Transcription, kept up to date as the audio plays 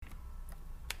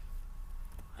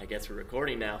I guess we're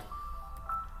recording now.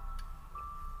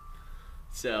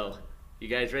 So, you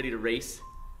guys ready to race?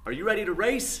 Are you ready to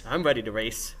race? I'm ready to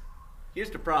race.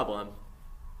 Here's the problem.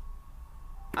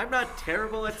 I'm not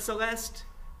terrible at Celeste,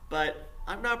 but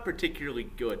I'm not particularly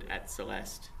good at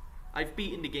Celeste. I've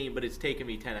beaten the game, but it's taken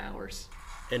me 10 hours.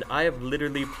 And I have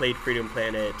literally played Freedom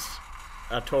Planet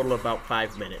a total of about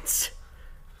 5 minutes.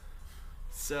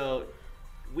 So,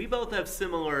 we both have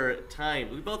similar time.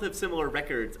 We both have similar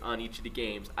records on each of the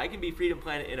games. I can beat Freedom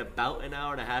Planet in about an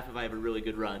hour and a half if I have a really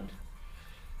good run.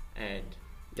 And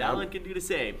Dallin can do the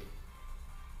same.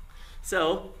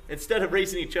 So, instead of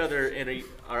racing each other in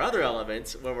our other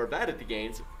elements when we're bad at the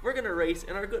games, we're going to race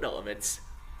in our good elements.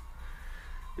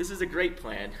 This is a great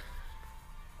plan.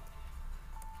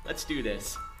 Let's do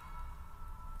this.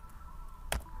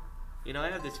 You know, I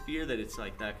have this fear that it's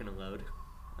like not going to load.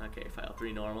 Okay, file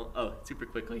 3 normal. Oh, super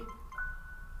quickly.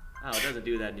 Oh, it doesn't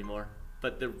do that anymore.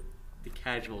 But the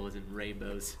casual is in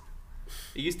rainbows.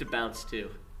 It used to bounce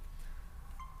too.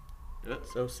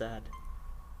 Oops. So sad.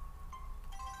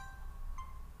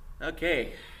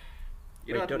 Okay.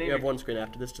 Wait, don't you have one screen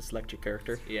after this to select your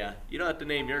character? Yeah. You don't have to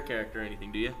name your character or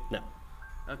anything, do you? No.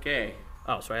 Okay.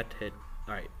 Oh, so I have to hit...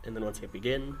 Alright, and then once I hit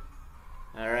begin...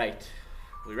 Alright.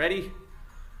 We ready?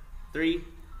 3,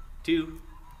 2,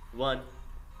 1,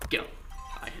 go.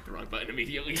 I hit the wrong button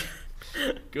immediately.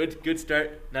 Good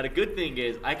start. Now the good thing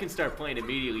is, I can start playing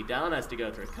immediately. Dallin has to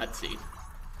go through a cutscene.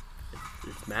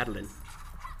 It's Madeline.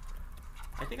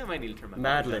 I think I might need to turn my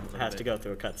Madeline has to go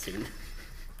through a cutscene.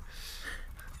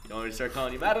 You don't want me to start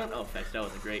calling you Madeline? Oh, fetch, that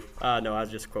wasn't great. No, I was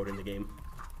just quoting the game.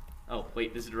 Oh,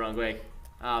 wait, this is the wrong way.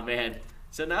 Oh, man.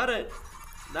 So now that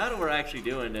we're actually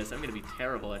doing this, I'm going to be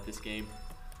terrible at this game.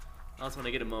 Also, when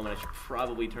I get a moment, I should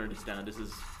probably turn this down. This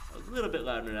is a little bit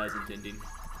louder than I was intending.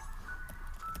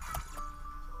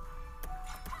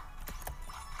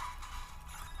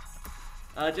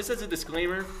 Just as a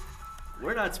disclaimer,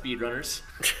 we're not speedrunners.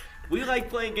 We like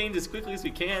playing games as quickly as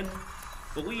we can,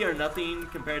 but we are nothing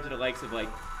compared to the likes of, like,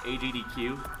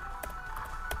 AGDQ.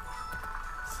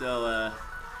 So,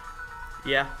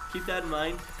 yeah, keep that in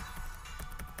mind.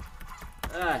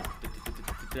 Here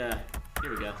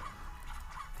we go.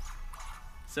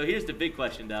 So here's the big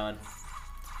question, Dallin.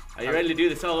 Are you ready to do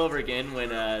this all over again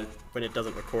when it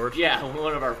doesn't record? Yeah, when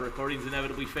one of our recordings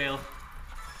inevitably fail.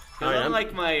 Because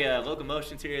unlike my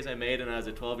locomotion series I made when I was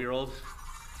a 12-year-old,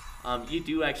 you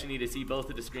do actually need to see both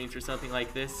of the screens for something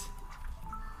like this.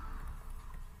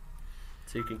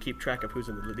 So you can keep track of who's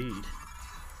in the lead.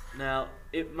 Now,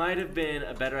 it might have been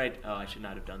a better idea. Oh, I should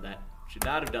not have done that. Should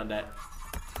not have done that.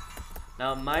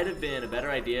 Now, it might have been a better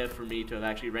idea for me to have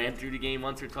actually ran through the game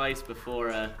once or twice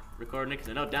before recording it, because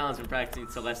I know Dallin's been practicing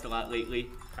Celeste a lot lately.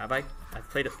 Have I? I've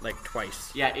played it like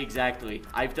twice. Yeah, exactly.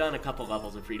 I've done a couple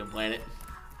levels of Freedom Planet.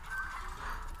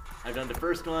 I've done the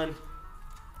first one.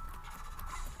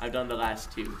 I've done the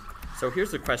last 2. So here's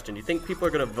the question. Do you think people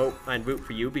are going to vote and root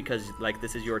for you because, like,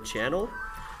 this is your channel?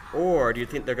 Or do you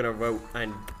think they're going to vote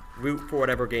and root for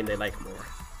whatever game they like more?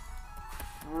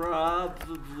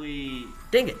 Probably...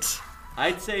 Dang it!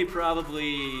 I'd say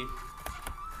probably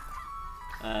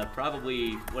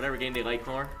whatever game they like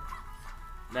more.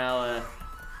 Now,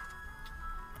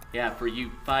 yeah, for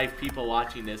you 5 people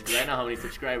watching this, because I know how many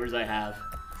subscribers I have,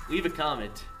 leave a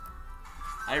comment.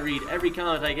 I read every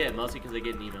comment I get, mostly because I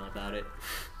get an email about it.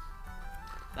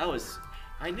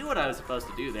 I knew what I was supposed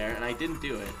to do there, and I didn't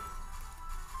do it.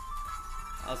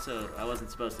 Also, I wasn't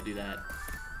supposed to do that.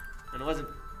 And it wasn't...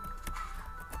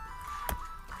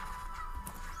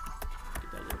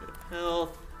 Get that little bit of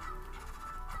health.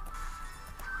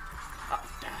 Oh,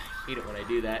 I hate it when I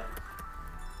do that.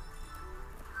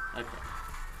 Okay.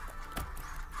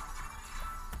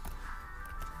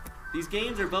 These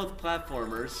games are both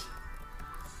platformers,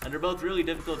 and they're both really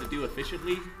difficult to do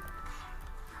efficiently.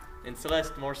 In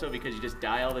Celeste, more so because you just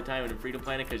die all the time, and in Freedom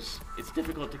Planet, because it's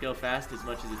difficult to go fast as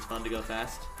much as it's fun to go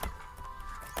fast.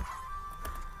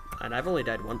 And I've only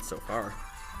died once so far.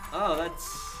 Oh,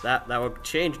 that's... That will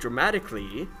change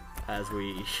dramatically as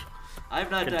we I've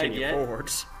not died yet,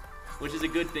 forwards. Which is a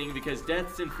good thing, because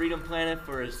deaths in Freedom Planet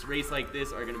for a race like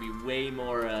this are going to be way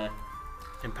more...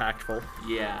 impactful.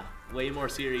 Yeah, way more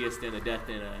serious than a death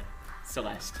in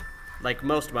Celeste. Like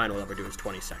most mine will ever do is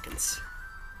 20 seconds.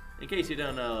 In case you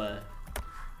don't know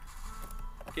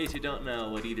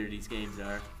what either of these games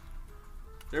are,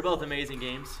 they're both amazing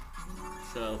games.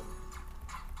 So,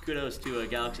 kudos to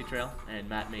Galaxy Trail and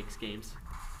Matt Makes Games.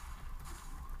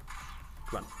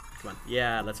 Come on.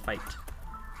 Yeah, let's fight.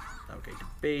 Okay,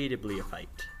 debatably a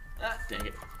fight. Ah, dang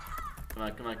it. Come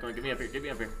on, get me up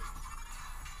here,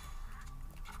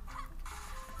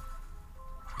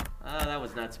 Ah, that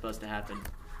was not supposed to happen.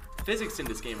 physics in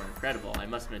this game are incredible. I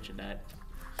must mention that.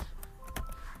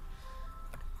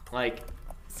 Like,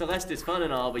 Celeste is fun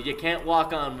and all, but you can't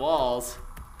walk on walls.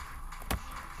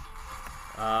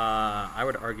 I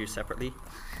would argue separately.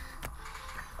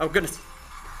 Oh goodness,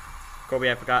 Kobe,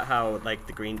 I forgot how like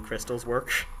the green crystals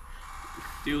work.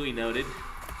 Duly noted.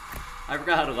 I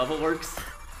forgot how the level works.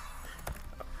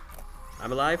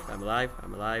 I'm alive. I'm alive.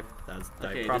 I'm alive.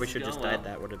 Okay, I probably this is should just going died.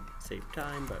 That would have saved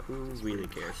time, but who really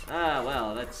cares? Ah,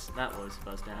 well, that's not what was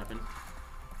supposed to happen.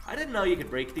 I didn't know you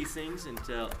could break these things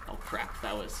until... Oh, crap.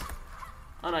 That was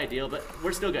unideal, but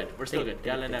we're still good. We're still good.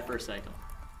 Gotta end that first cycle.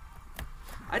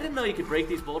 I didn't know you could break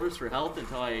these boulders for health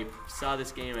until I saw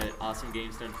this game at Awesome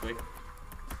Games Done Quick.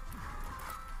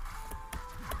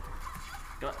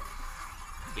 Go on.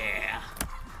 Yeah.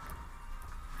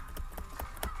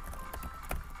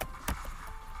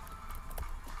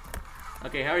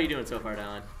 Okay, how are you doing so far,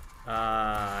 Dallin?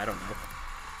 I don't know.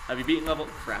 Have you beaten level...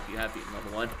 Crap, you have beaten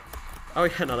level 1. Oh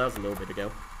yeah, no, that was a little bit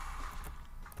ago.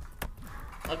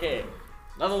 Okay,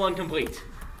 level 1 complete.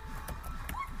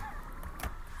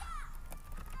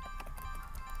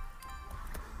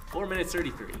 Four minutes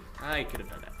 33. I could have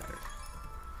done that better.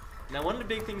 Now, one of the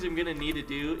big things I'm gonna need to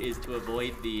do is to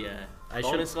avoid the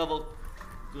bonus level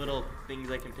little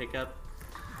things I can pick up.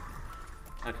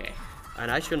 Okay. And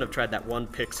I shouldn't have tried that one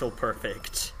pixel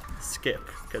perfect skip,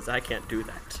 because I can't do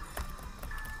that.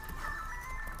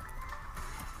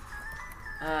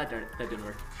 Ah, darn it, that didn't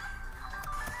work.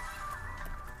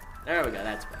 There we go,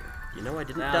 that's better. You know, I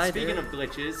didn't Now, die speaking there. of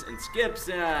glitches and skips,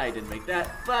 I didn't make that,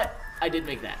 but I did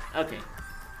make that. Okay.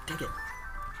 Dig it.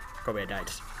 Kobe, I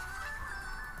died.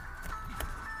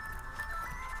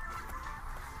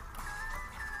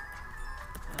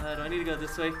 Do I need to go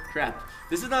this way? Crap.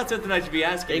 This is not something I should be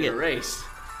asking Dang in a it. race.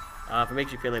 If it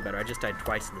makes you feel any better, I just died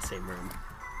twice in the same room.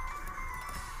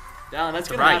 Dallin, that's It's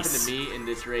a gonna happen race. to me in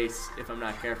this race if I'm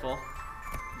not careful.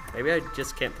 Maybe I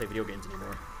just can't play video games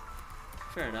anymore.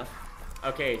 Fair enough.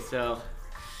 Okay, so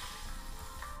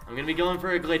I'm gonna be going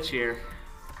for a glitch here.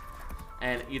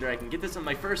 And either I can get this on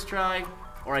my first try,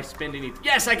 or I spend any...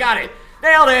 Yes, I got it!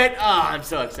 Nailed it! Oh, I'm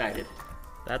so excited.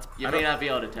 That's You may not be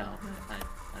able to tell, but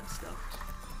I'm stoked.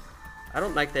 I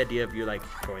don't like the idea of you like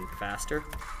going faster.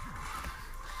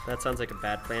 That sounds like a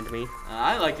bad plan to me.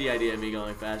 I like the idea of me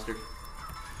going faster.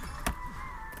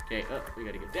 Okay, we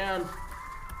gotta get down.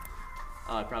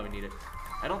 Oh, I probably need it.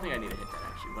 I don't think I need to hit that,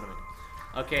 actually. What am I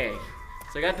doing? Okay,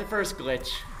 so I got the first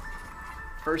glitch.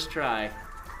 First try.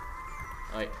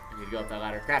 Oh, wait, I need to go up that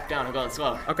ladder. Crap, down, I'm going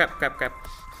slow. Oh, crap.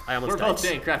 I almost We're died. both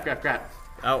saying crap.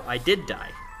 Oh, I did die.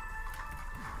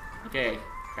 Okay,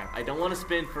 crap. I don't want to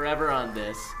spin forever on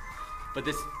this, but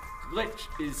this glitch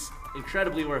is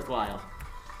incredibly worthwhile.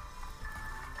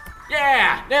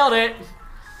 Yeah! Nailed it!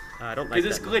 I don't like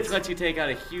Because that this glitch noise. lets you take out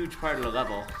a huge part of the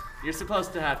level. You're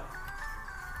supposed to have...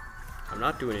 I'm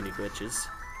not doing any glitches.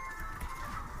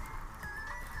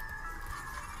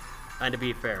 And to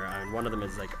be fair, one of them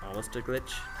is like almost a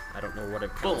glitch. I don't know what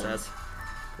it counts Boom. as.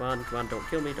 Come on, don't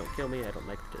kill me, I don't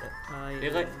like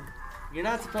that. You're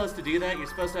not supposed to do that. You're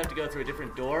supposed to have to go through a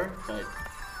different door, but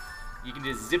you can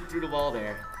just zip through the wall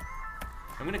there.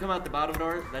 I'm gonna come out the bottom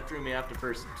door. That threw me off the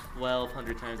first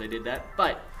 1,200 times I did that,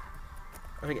 but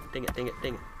Oh, dang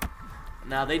it.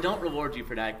 now they don't reward you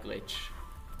for that glitch.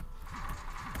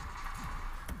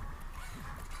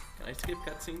 Can I skip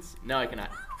cutscenes? No, I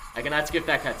cannot. I cannot skip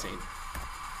that cutscene.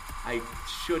 I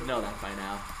should know that by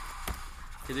now,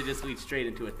 because it just leads straight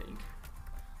into a thing.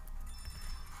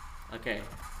 Okay.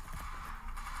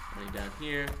 Running down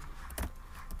here.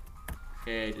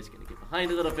 Okay, just gonna get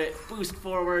behind a little bit, boost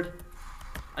forward.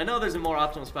 I know there's a more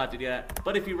optimal spot to do that,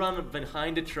 but if you run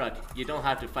behind a truck, you don't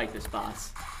have to fight this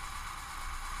boss.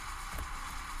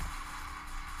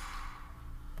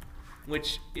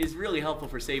 Which is really helpful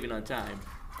for saving on time.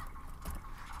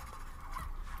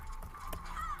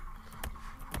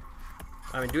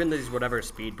 I mean, doing these whatever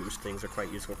speed boost things are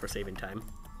quite useful for saving time.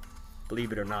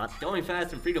 Believe it or not. Going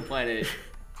fast in Freedom Planet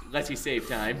lets you save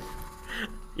time.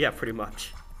 Yeah, pretty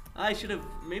much.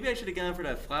 Maybe I should have gone for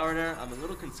that flower there. I'm a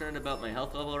little concerned about my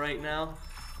health level right now,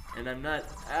 and I'm not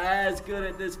as good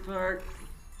at this part.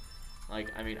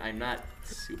 Like, I mean, I'm not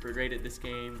super great at this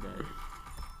game, but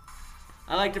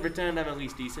I like to pretend I'm at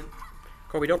least decent.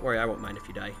 Kobe, don't worry, I won't mind if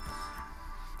you die.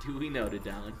 Duly noted,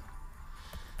 Dallin.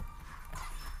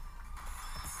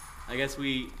 I guess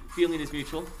feeling is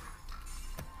mutual.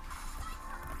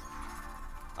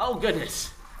 Oh,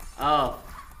 goodness. Oh,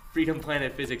 Freedom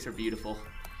Planet physics are beautiful.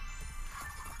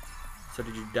 So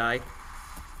did you die?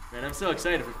 Man, I'm so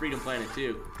excited for Freedom Planet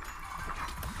 2.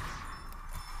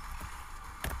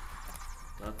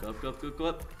 Go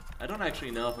up. I don't actually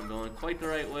know if I'm going quite the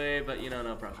right way, but you know,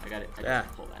 no problem. I got it. I Yeah.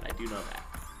 can pull that. I do know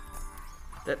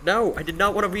that. No, I did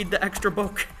not want to read the extra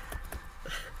book.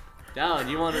 Dallin,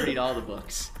 you want to read all the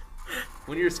books.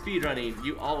 When you're speedrunning,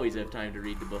 you always have time to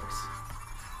read the books.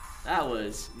 That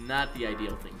was not the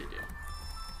ideal thing to do.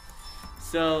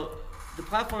 So, the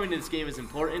platforming in this game is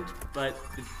important, but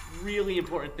the really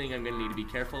important thing I'm going to need to be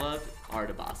careful of are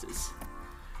the bosses.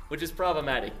 Which is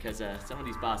problematic, because some of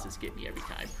these bosses get me every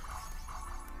time.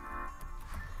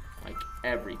 Like,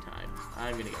 every time.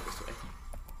 I'm going to go this way.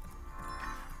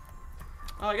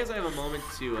 Oh, I guess I have a moment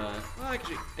to, well,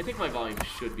 actually, I think my volume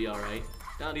should be alright.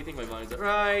 Don, do you think my volume's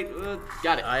alright?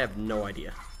 Got it. I have no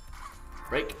idea.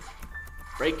 Break.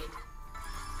 Break.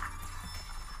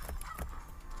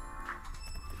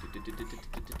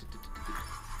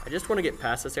 I just want to get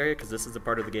past this area because this is the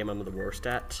part of the game I'm the worst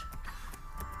at.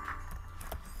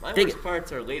 My Dang worst it.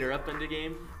 parts are later up in the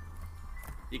game.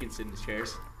 You can sit in the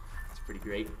chairs. It's pretty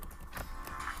great.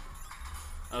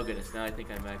 Oh goodness, now I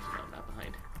think I'm actually not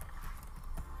behind.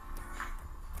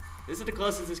 This is the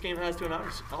closest this game has to an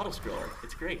auto-scroller.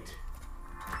 It's great.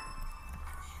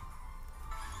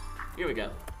 Here we go.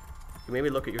 You made me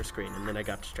look at your screen and then I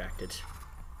got distracted.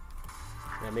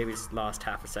 And I maybe lost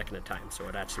half a second at time, so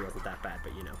it actually wasn't that bad,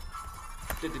 but you know.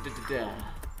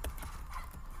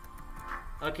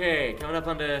 Okay, coming up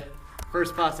on the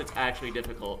first boss that's actually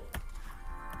difficult.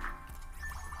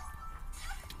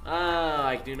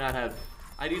 I do not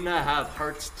have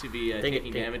hearts to be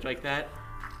taking damage like that.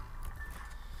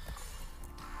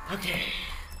 Okay.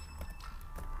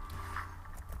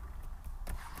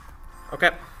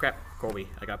 Okay, crap. Colby,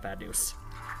 I got bad news.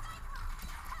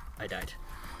 I died.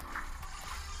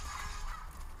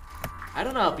 I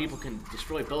don't know how people can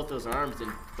destroy both those arms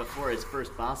before his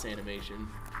first boss animation.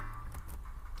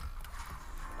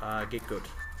 Get good.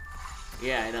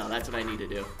 Yeah, I know. That's what I need to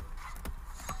do.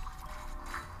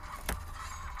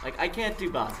 Like, I can't do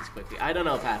bosses quickly. I don't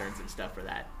know patterns and stuff for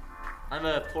that. I'm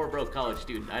a poor, broke college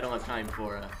student. I don't have time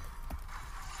for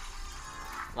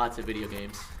lots of video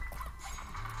games.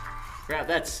 Crap,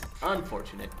 that's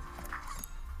unfortunate.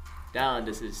 Dallin,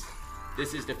 this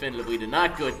is definitively the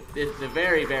not good, the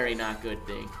very, very not good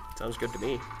thing. Sounds good to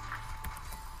me.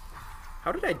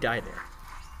 How did I die there?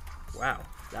 Wow,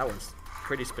 that was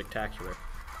pretty spectacular.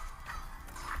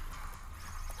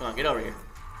 Come on, get over here.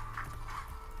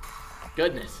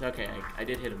 Goodness, okay, I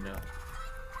did hit him though.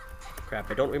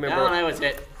 Crap, I don't remember. Dallin, I was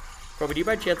hit. Colby, do you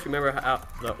by chance remember how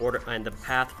the order and the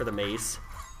path for the maze?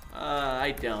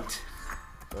 I don't.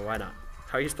 Well, why not?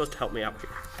 How are you supposed to help me out here?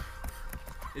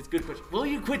 It's good question. Will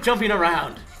you quit jumping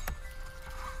around?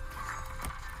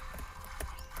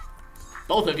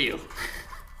 Both of you.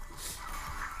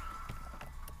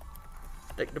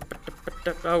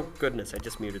 Oh goodness, I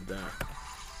just muted the...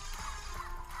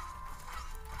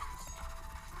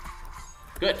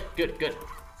 Good, good, good.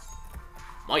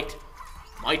 Might.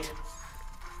 Might.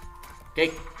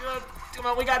 Okay, come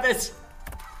on, we got this.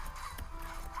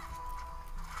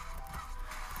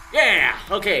 Yeah!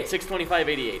 Okay,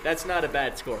 625.88. That's not a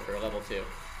bad score for a level 2.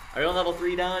 Are you on level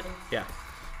 3, Don? Yeah,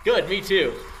 Good, me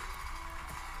too.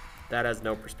 that has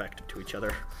no perspective to each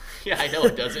other. Yeah, I know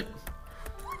it doesn't.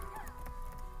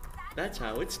 That's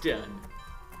how it's done.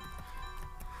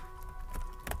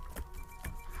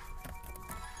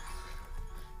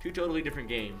 Two totally different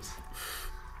games.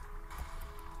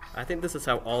 I think this is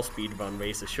how all speedrun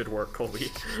races should work,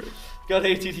 Colby. Got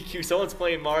ATTQ, someone's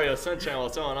playing Mario Sunshine while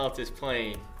someone else is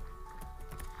playing.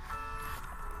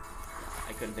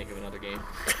 I couldn't think of another game.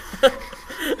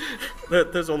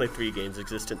 There's only 3 games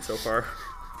existent so far.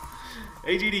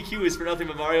 AGDQ is for nothing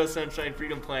but Mario Sunshine,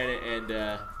 Freedom Planet,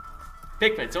 and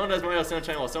Pikmin. Someone does Mario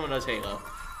Sunshine while someone does Halo.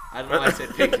 I don't know why I said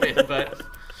Pikmin, but...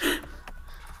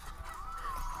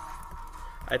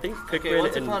 I think Pikmin Okay,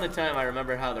 once and... upon a time, I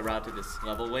remember how the route to this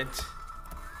level went.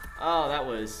 Oh, that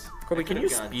was... Colby, I can you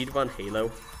could've gone- speedrun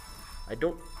Halo? I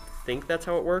don't think that's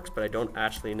how it works, but I don't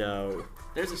actually know.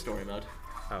 There's a story mode,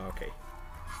 Oh, okay.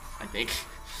 I think.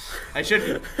 I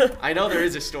should... I know there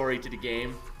is a story to the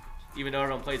game, even though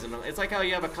everyone plays it. It's like how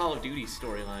you have a Call of Duty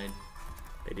storyline.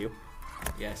 They do?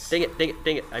 Yes. Dang it, dang it,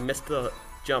 dang it. I missed the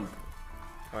jump.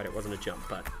 Alright, it wasn't a jump,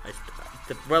 but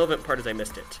the relevant part is I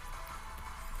missed it.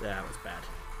 That was bad.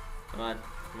 Come on,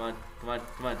 come on, come on,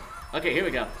 come on. Okay, here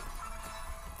we go.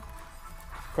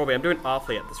 Colby, I'm doing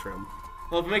awfully at this room.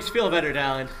 Well, if it makes you feel better,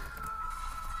 Dallin.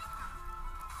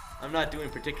 I'm not doing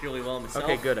particularly well myself.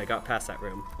 Okay, good. I got past that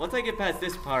room. Once I get past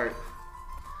this part,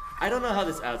 I don't know how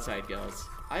this outside goes.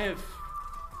 I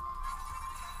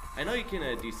know you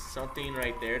can do something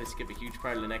right there to skip a huge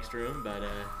part of the next room, but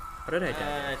How did I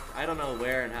die? I don't know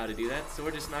where and how to do that, so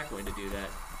we're just not going to do that.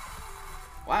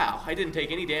 Wow, I didn't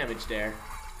take any damage there.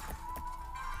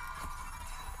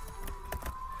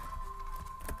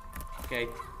 Okay,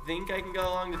 I think I can go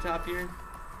along the top here.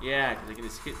 Yeah, because I can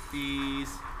just hit these.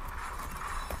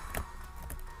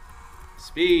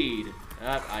 Speed.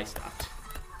 I stopped.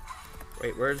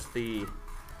 Wait, where's the...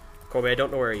 Kobe, I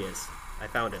don't know where he is. I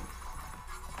found him.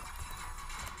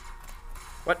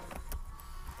 What?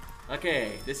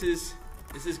 Okay, this is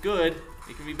good.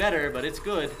 It can be better, but it's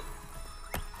good.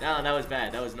 No, that was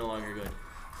bad. That was no longer good.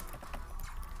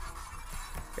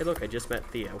 Hey, look, I just met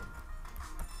Theo.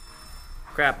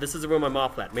 Crap, this is the room I'm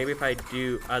off at. Maybe if I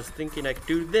do... I was thinking I could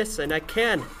do this, and I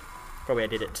can. Kobe, I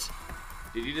did it.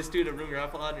 Did you just do the room you're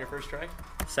off on your first try?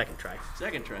 Second try.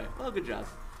 Second try. Well, good job.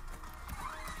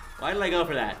 Why did I go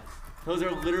for that? Those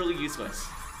are literally useless.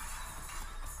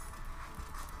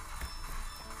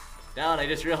 Down, I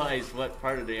just realized what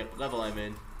part of the level I'm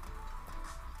in.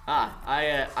 Ah,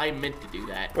 I meant to do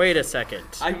that. Wait a second.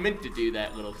 I meant to do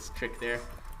that little trick there.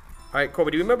 Alright,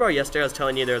 Kobe, do you remember how yesterday I was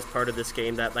telling you there was part of this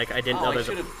game that, like, I didn't know I there's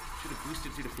should have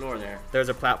boosted through the floor there. there's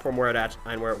a platform where it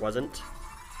and where it wasn't?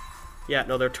 Yeah,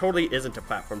 no, there totally isn't a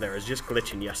platform there. It's just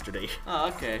glitching yesterday. Oh,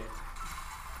 okay.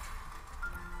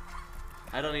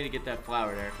 I don't need to get that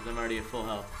flower there, because I'm already at full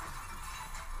health.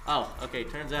 Oh, okay,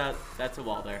 turns out that's a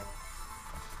wall there.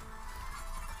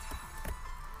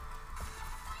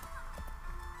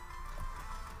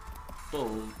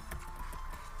 Boom.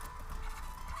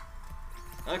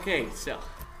 Okay, so.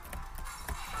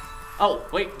 Oh,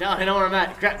 wait, no, I know where I'm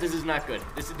at. Crap, this is not good.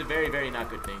 This is the very, very not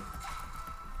good thing.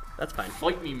 That's fine.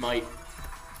 Fight me, mate.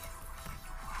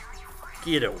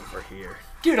 Get over here.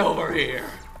 Get over here.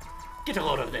 Get a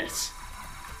load of this.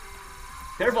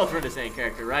 They're both from the same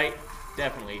character, right?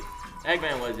 Definitely.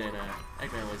 Eggman was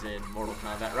in Mortal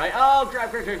Kombat, right? Oh,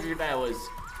 crap, that was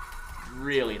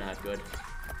really not good.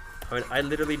 I mean, I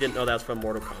literally didn't know that was from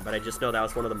Mortal Kombat. I just know that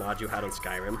was one of the mods you had on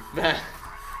Skyrim.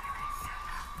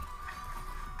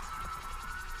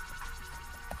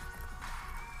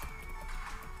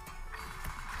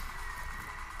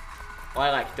 Well, I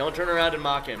like, don't turn around and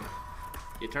mock him.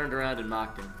 You turned around and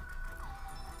mocked him.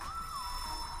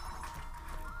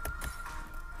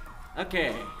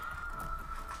 Okay.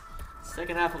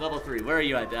 Second half of level 3. Where are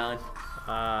you at, Dallin?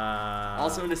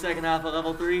 Also in the second half of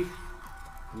level 3?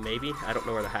 Maybe? I don't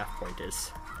know where the half point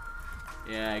is.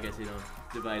 Yeah, I guess you don't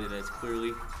divide it as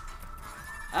clearly.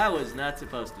 I was not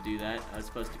supposed to do that. I was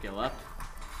supposed to go up.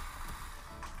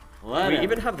 Whatever. Do we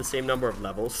even have the same number of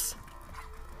levels?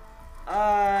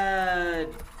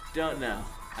 Don't know.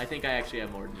 I think I actually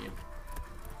have more than you.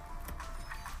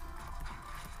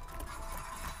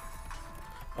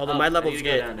 Although my levels go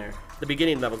get... down there. The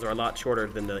beginning levels are a lot shorter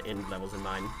than the end levels in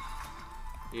mine.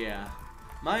 Yeah.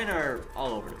 Mine are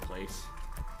all over the place.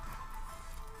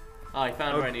 Oh, I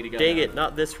found where I need to go. Dang now. it,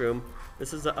 not this room.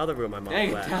 This is the other room I'm on. Dang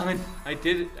it, Dallin. I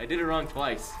did it wrong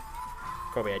twice.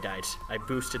 Kobe, I died. I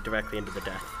boosted directly into the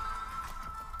death.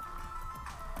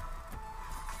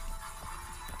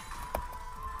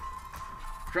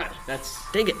 Crap,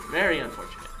 that's Dang it. very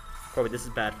unfortunate. Kobe, this is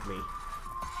bad for me.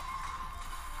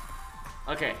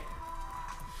 Okay.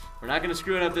 We're not gonna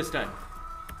screw it up this time.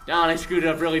 Down, I screwed it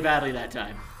up really badly that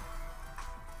time.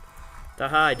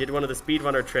 Haha, I did one of the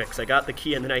speedrunner tricks. I got the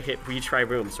key and then I hit retry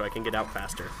room so I can get out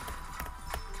faster.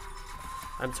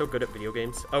 I'm so good at video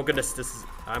games. Oh goodness, this is...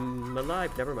 I'm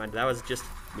alive. Never mind. That was just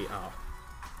me.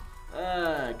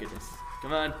 Oh. Goodness.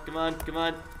 Come on, come on, come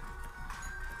on.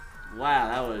 Wow,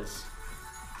 that was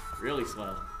really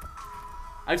slow.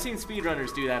 I've seen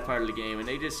speedrunners do that part of the game, and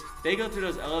they go through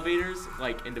those elevators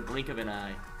like in the blink of an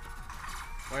eye.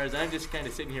 Whereas I'm just kind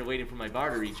of sitting here waiting for my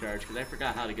bar to recharge because I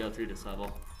forgot how to go through this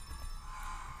level.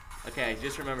 Okay, I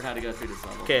just remembered how to go through this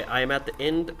level. Okay, I am at the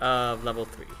end of level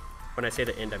 3. When I say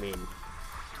the end, I mean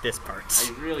this part.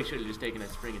 I really should have just taken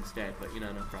that spring instead, but you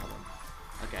know, no problem.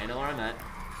 Okay, I know where I'm at.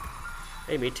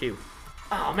 Hey, me too.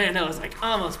 Oh man, that was like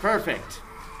almost perfect.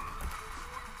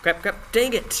 Crap, crap,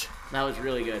 dang it! That was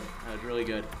really good. That was really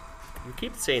good. You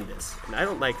keep saying this, and I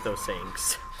don't like those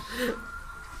sayings.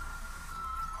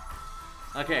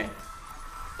 Okay,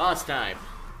 boss time.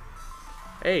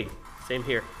 Hey, same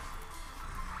here.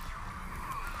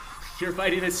 You're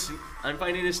fighting I'm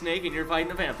fighting a snake, and you're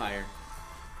fighting a vampire.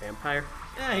 Vampire?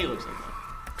 Yeah, he looks like one.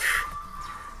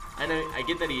 I know. I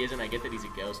get that he isn't. I get that he's a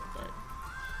ghost, but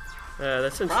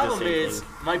That's the problem is thing.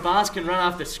 my boss can run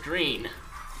off the screen.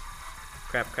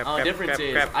 Crap, crap, Oh, crap, the difference crap,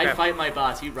 is crap, I crap. fight my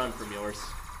boss, you run from yours.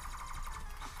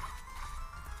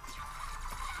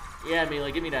 Yeah,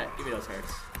 Mila, give me that. Give me those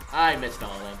hearts. I missed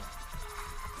all of them.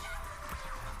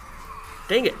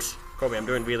 Dang it! Kobe, I'm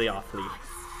doing really awfully.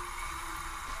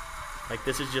 Like,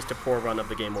 this is just a poor run of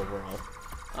the game overall.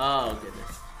 Oh,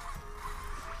 goodness.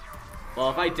 Well,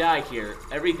 if I die here,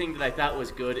 everything that I thought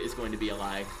was good is going to be a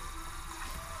lie.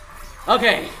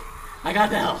 Okay, I got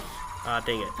the health. Ah,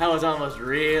 dang it. That was almost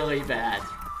really bad.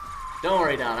 Don't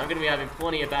worry, Don. I'm going to be having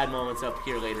plenty of bad moments up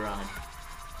here later on.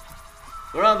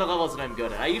 We're on the levels that I'm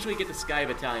good at. I usually get to Sky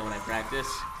Battalion when I practice,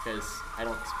 because I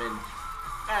don't spend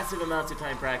massive amounts of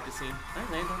time practicing. Did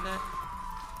I land on that?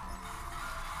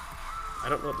 I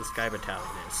don't know what the Sky Battalion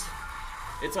is.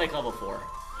 It's like level 4.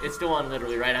 It's the one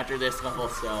literally right after this level,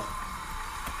 so...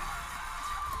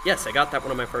 Yes, I got that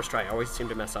one on my first try. I always seem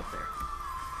to mess up there.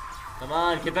 Come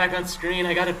on, get back on screen.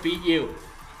 I gotta beat you.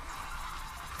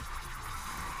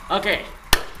 Okay,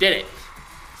 did it.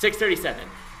 637.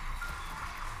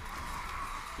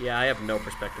 Yeah, I have no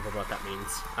perspective of what that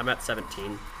means. I'm at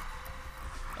 17.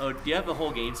 Oh, do you have the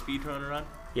whole game speed run?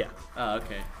 Yeah. Oh,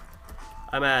 okay.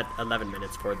 I'm at 11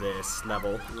 minutes for this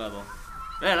level.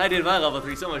 Man, I did my level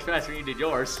 3 so much faster than you did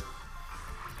yours.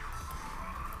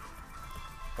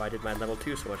 Why did my level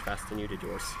 2 so much faster than you did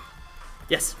yours?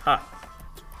 Yes! Ah!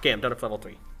 Okay, I'm done with level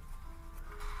 3.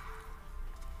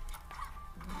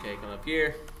 Okay, come up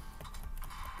here.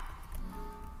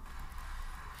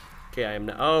 Okay, I am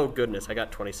now. Oh, goodness, I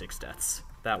got 26 deaths.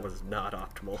 That was not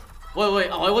optimal. Wait,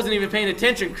 oh, I wasn't even paying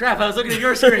attention. Crap, I was looking at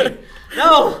your screen.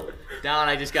 No! Down,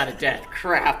 I just got a death.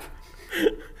 Crap.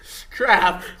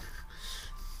 Crap.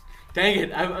 Dang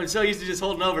it, I'm so used to just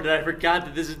holding over that I forgot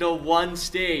that this is no one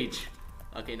stage.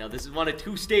 Okay, no, this is one of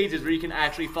 2 stages where you can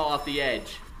actually fall off the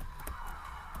edge.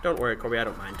 Don't worry, Corby, I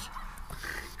don't mind.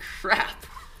 Crap.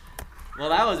 Well,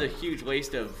 that was a huge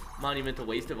monumental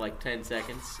waste of like 10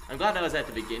 seconds. I'm glad that was at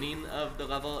the beginning of the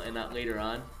level and not later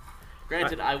on.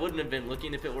 Granted, I wouldn't have been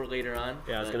looking if it were later on.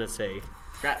 Yeah, I was gonna say.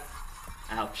 Crap.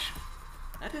 Ouch.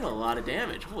 That did a lot of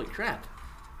damage. Holy crap.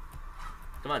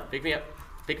 Come on, pick me up.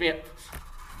 Pick me up.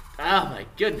 Oh my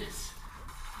goodness.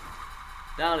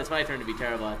 Now it's my turn to be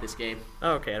terrible at this game.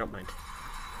 Oh, okay, I don't mind.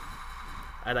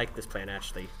 I like this plan,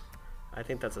 actually. I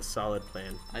think that's a solid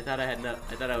plan. I thought I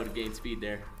would have gained speed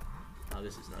there. Oh,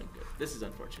 this is not good. This is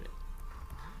unfortunate.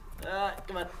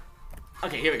 Come on.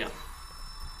 Okay, here we go.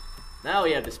 Now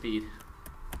we have the speed.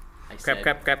 Crap.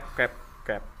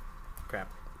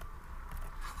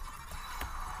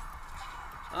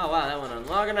 Oh, wow, that went on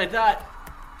longer than I thought.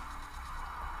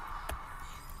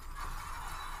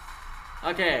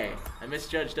 Okay, I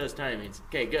misjudged those timings.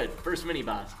 Okay, good. First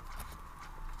mini-boss.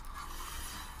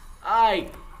 I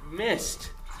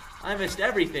missed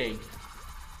everything.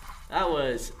 That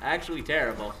was actually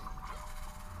terrible.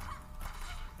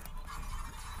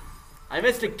 I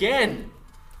missed again.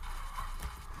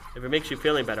 If it makes you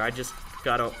feel any better, I just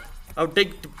gotta... Oh,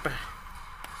 dig...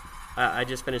 I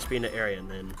just finished being the area and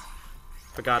then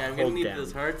forgot to hold down. I'm gonna need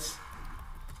those hearts.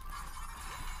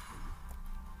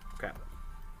 Crap.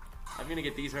 I'm gonna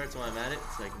get these hearts while I'm at it,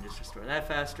 so I can just restore that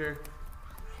faster.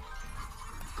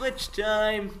 Glitch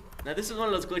time! Now this is one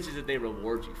of those glitches that they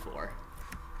reward you for.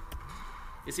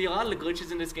 You see, a lot of the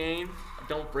glitches in this game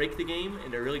don't break the game,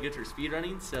 and they're really good for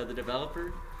speedrunning, so the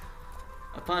developer,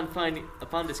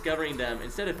 upon discovering them,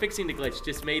 instead of fixing the glitch,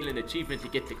 just made an achievement to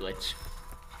get the glitch.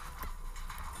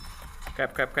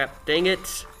 Crap. Dang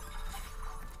it!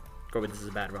 Corby, this is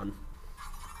a bad run.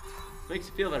 Makes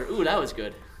you feel better. Ooh, that was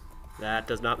good. That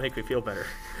does not make me feel better.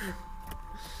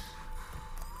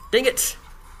 Dang it!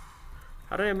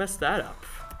 How did I mess that up?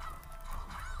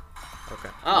 Okay.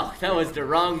 Oh, that was the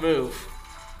wrong move.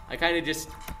 I kind of just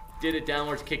did a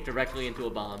downwards kick directly into a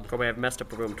bomb. Corby, I've messed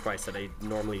up a room twice that I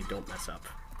normally don't mess up.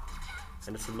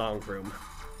 And it's a long room.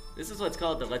 This is what's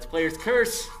called the Let's Player's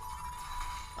Curse.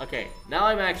 Okay, now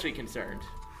I'm actually concerned.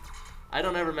 I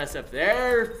don't ever mess up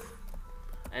there.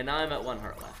 And now I'm at 1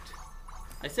 heart left.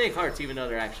 I say hearts even though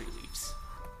they're actually leaves.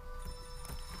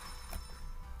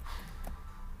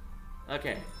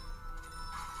 Okay.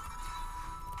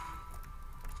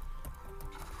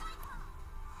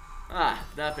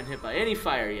 Not been hit by any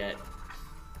fire yet.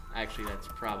 Actually, that's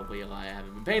probably a lie. I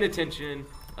haven't been paying attention.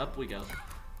 Up we go.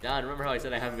 Don, remember how I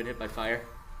said I haven't been hit by fire?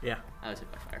 Yeah. I was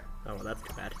hit by fire. Oh, well, that's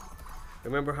too bad.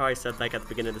 Remember how I said, like, at the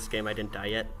beginning of this game I didn't die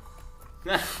yet?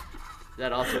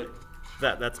 That also...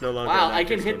 That's no longer... Wow, I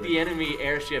can hit the enemy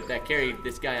airship that carried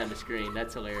this guy on the screen.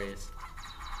 That's hilarious.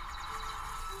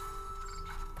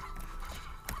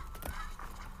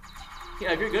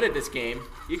 Yeah, if you're good at this game,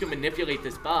 you can manipulate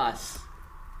this boss.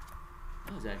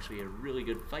 That was actually a really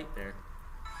good fight there.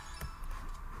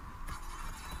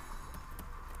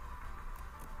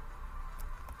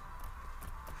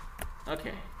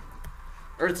 Okay.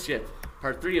 Earthship,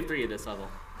 part 3 of 3 of this level.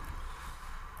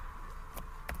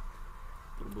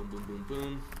 Boom, boom, boom, boom,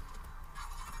 boom.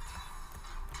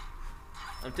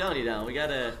 I'm telling you, Dallin, we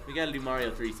gotta do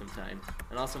Mario 3 sometime,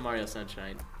 and also Mario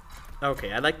Sunshine.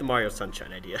 Okay, I like the Mario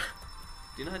Sunshine idea.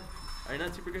 Are you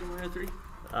not super good at Mario 3?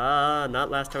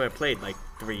 Not last time I played, like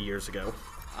 3 years ago.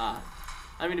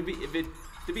 I mean,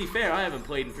 to be fair, I haven't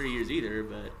played in 3 years either,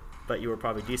 but... But you were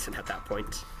probably decent at that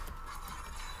point.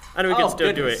 I know we can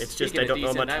still do it, it's just I don't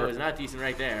know much... That was not decent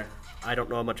right there. I don't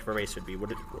know how much of a race would be.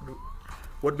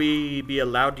 Would we be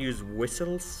allowed to use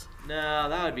whistles? No,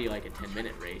 that would be like a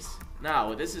 10-minute race.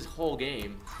 No, this is whole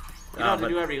game. You don't have to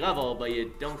do every level, but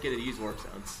you don't get to use warp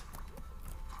zones.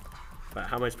 But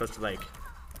how am I supposed to, like...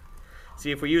 See,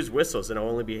 if we use whistles, then I'll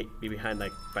only be behind,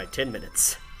 like, by 10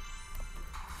 minutes.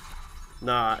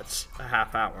 Not a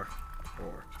half hour.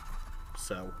 Or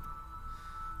so.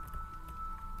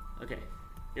 Okay,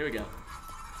 here we go.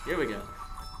 Here we go.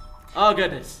 Oh,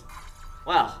 goodness.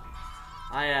 Well,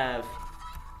 I have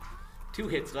 2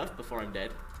 hits left before I'm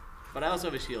dead. But I also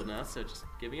have a shield now, so just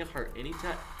give me a heart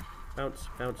anytime. Bounce,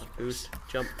 bounce, boost,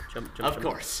 jump, jump, jump, Of jump.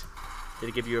 course. Did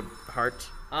it give you a heart?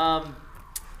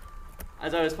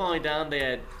 As I was falling down, they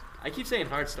had... I keep saying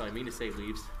hearts, though. I mean to say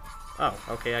leaves. Oh,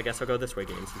 okay, I guess I'll go this way,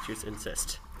 game, since you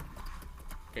insist.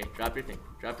 Okay, drop your thing.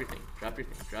 Drop your thing. Drop your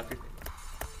thing. Drop your thing.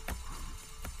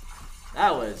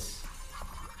 That was...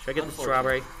 Should I get the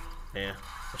strawberry? Yeah,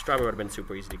 the strawberry would have been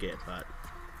super easy to get, but...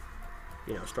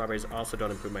 You know, strawberries also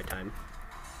don't improve my time.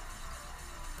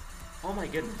 Oh my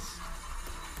goodness.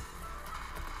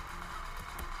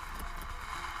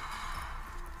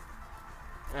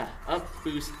 Up,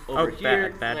 boost, over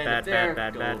here, land up there,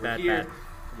 go over here,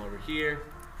 come over here,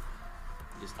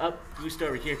 just up, boost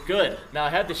over here, good. Now I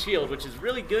have the shield, which is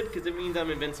really good because it means I'm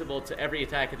invincible to every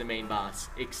attack of the main boss,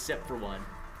 except for one.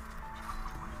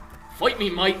 Fight me,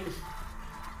 mate!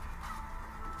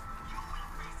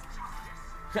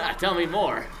 Tell me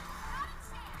more.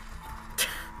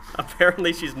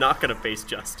 Apparently she's not gonna face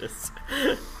justice.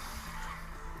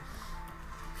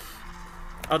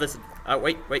 Oh, this is...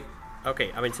 wait.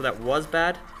 Okay, I mean, so that was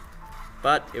bad,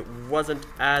 but it wasn't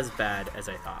as bad as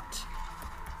I thought.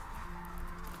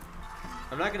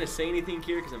 I'm not going to say anything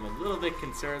here because I'm a little bit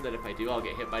concerned that if I do, I'll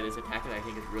get hit by this attack that I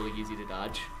think is really easy to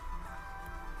dodge.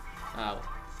 Ow.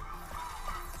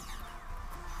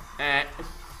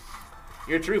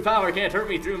 Your true power can't hurt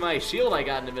me through my shield I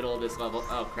got in the middle of this level.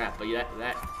 Oh, crap, but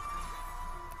that...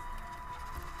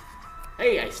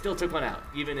 Hey, I still took one out,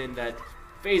 even in that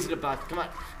phase of the boss. Come on.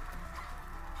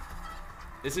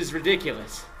 This is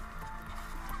ridiculous.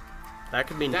 That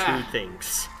could mean 2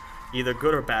 things. Either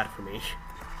good or bad for me.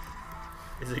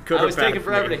 Is it good or bad? I was taking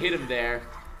forever to hit him there.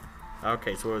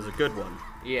 Okay, so it was a good one.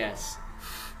 Yes.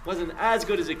 Wasn't as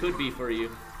good as it could be for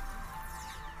you.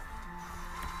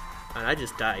 And I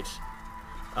just died.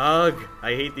 Ugh,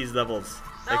 I hate these levels.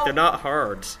 No. Like, they're not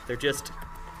hard. They're just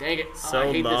dang it. So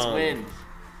I hate long. this wind.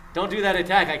 Don't do that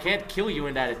attack. I can't kill you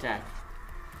in that attack.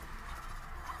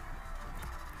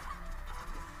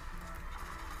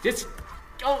 Just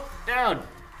go down.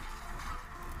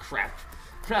 Crap.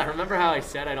 Remember how I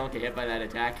said I don't get hit by that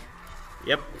attack?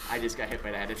 Yep. I just got hit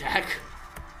by that attack.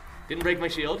 Didn't break my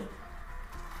shield.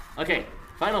 Okay,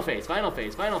 final phase, final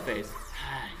phase, final phase.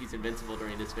 He's invincible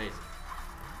during this phase.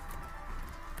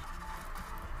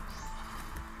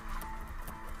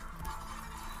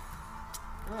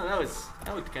 Oh, that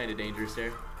was kind of dangerous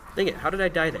there. Dang it, how did I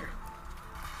die there?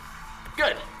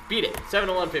 Good, beat it.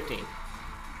 7-1-15.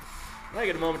 I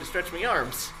get a moment to stretch my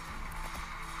arms.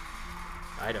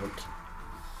 I don't.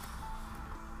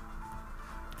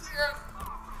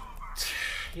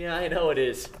 Yeah, I know it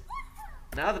is.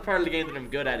 Now the part of the game that I'm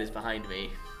good at is behind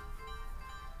me.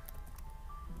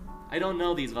 I don't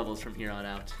know these levels from here on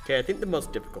out. Okay, I think the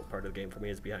most difficult part of the game for me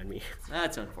is behind me.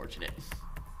 That's unfortunate.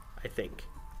 I think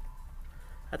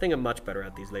I'm much better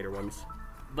at these later ones.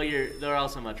 But they're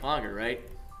also much longer, right?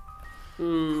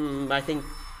 I think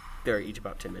they're each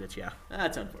about 10 minutes, yeah.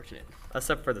 That's unfortunate.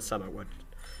 Except for the summer one.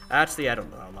 Actually, I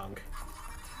don't know how long.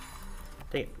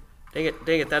 Dang it. Dang it,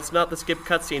 dang it, that's not the skip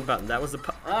cutscene button. That was the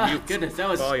goodness, that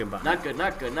was volume button. Not good,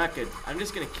 not good, not good. I'm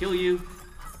just gonna kill you.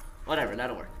 Whatever,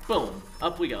 that'll work. Boom.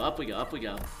 Up we go, up we go, up we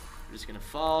go. We're just gonna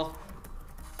fall.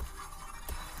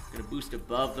 Gonna boost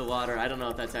above the water. I don't know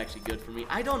if that's actually good for me.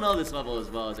 I don't know this level as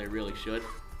well as I really should.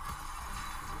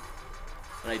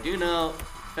 But I do know,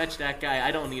 fetch that guy,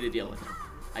 I don't need to deal with him.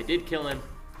 I did kill him,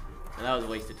 and that was a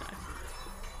waste of time.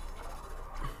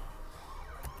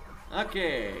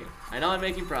 Okay, I know I'm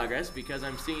making progress because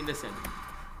I'm seeing this ending.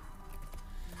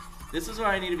 This is where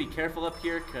I need to be careful up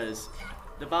here because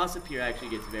the boss up here actually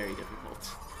gets very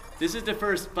difficult. This is the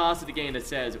first boss of the game that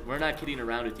says, we're not kidding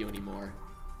around with you anymore.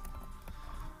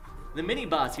 The mini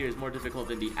boss here is more difficult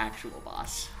than the actual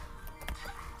boss.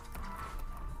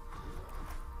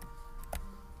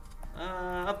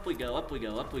 Up we go, up we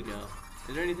go, up we go.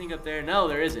 Is there anything up there? No,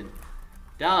 there isn't.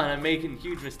 Down, I'm making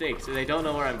huge mistakes, so they don't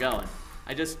know where I'm going.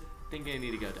 I just think I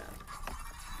need to go down.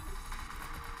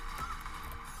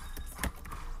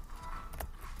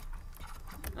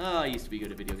 Oh, I used to be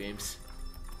good at video games.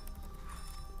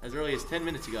 As early as 10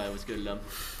 minutes ago, I was good at them.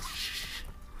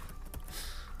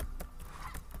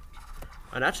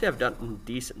 And actually, I've done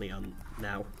decently on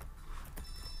now.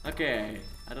 Okay,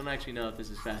 I don't actually know if this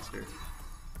is faster.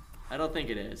 I don't think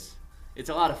it is. It's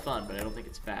a lot of fun, but I don't think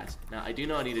it's fast. Now, I do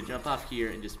know I need to jump off here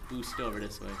and just boost over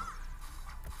this way.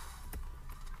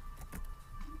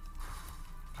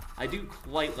 I do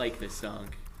quite like this song.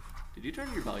 Did you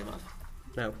turn your volume off?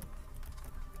 No.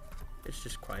 It's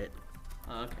just quiet.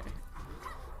 Oh, okay.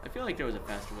 I feel like there was a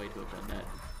faster way to have done that.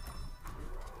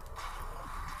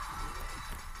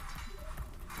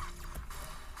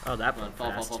 Oh, that Come on, one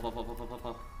fall, fast. fall, fall, fall, fall, fall, fall,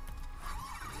 fall.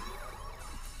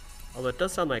 Although it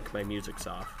does sound like my music's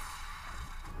off.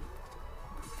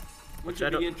 Which I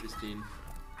would don't- be interesting.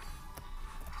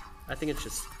 I think it's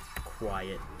just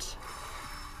quiet.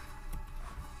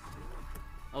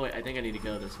 Oh wait, I think I need to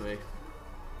go this way.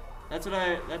 That's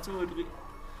what would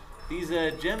these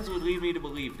gems would lead me to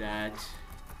believe that.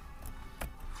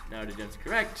 Now are the gems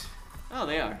correct? Oh,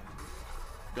 they are.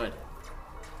 Good.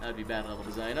 That would be bad level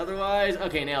design otherwise.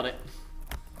 Okay, nailed it.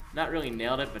 Not really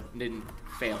nailed it, but didn't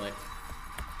fail it.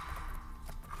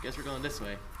 Guess we're going this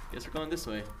way. Guess we're going this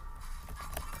way.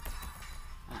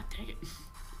 Ah, dang it.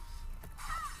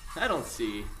 I don't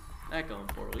see that going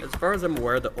poorly. As far as I'm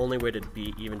aware, the only way to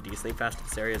be even decently fast in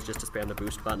this area is just to spam the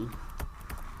boost button.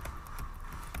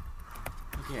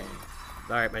 Okay.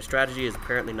 Alright, my strategy is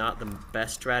apparently not the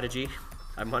best strategy.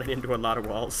 I'm running into a lot of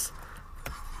walls.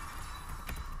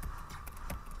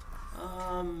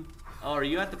 Oh, are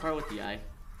you at the part with the eye?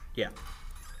 Yeah.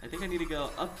 I think I need to go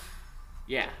up.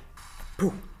 Yeah.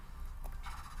 Poof.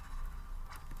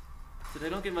 So they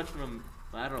don't get much from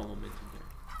lateral momentum here.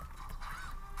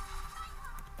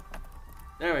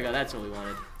 There we go, that's what we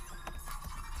wanted.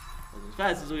 Wasn't as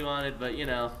fast as we wanted, but you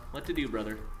know, what to do,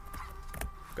 brother.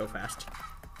 Go fast.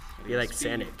 Gotta Be go like speed.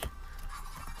 Sanic.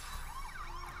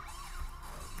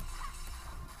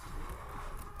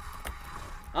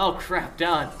 Oh crap,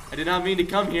 Don. I did not mean to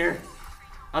come here.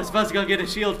 I was supposed to go get a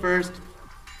shield first.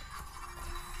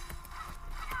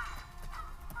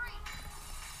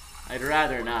 I'd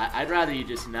rather not. I'd rather you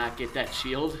just not get that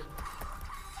shield.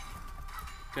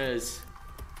 Cause...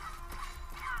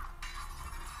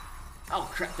 Oh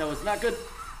crap, that was not good.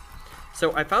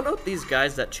 So I found out these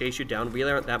guys that chase you down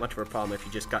really aren't that much of a problem if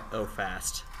you just got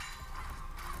fast.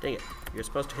 Dang it. You're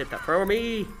supposed to hit that for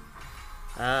me.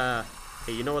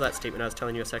 Hey, you know that statement I was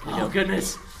telling you a second ago? Oh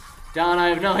goodness. Don, I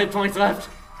have no hit points left.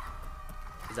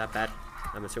 Is that bad?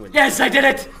 I'm assuming. Yes, I did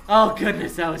it! Oh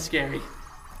goodness, that was scary.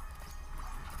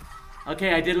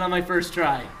 Okay, I did it on my first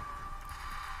try.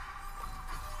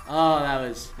 Oh, that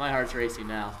was... My heart's racing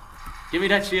now. Give me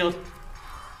that shield.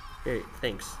 Here,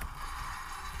 thanks.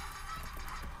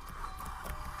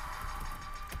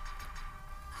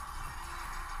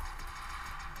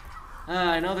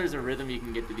 I know there's a rhythm you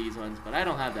can get to these ones, but I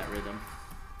don't have that rhythm.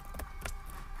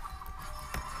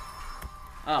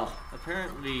 Oh,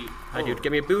 apparently... Hi, dude.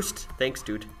 Give me a boost. Thanks,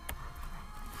 dude.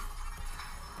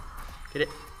 Get it.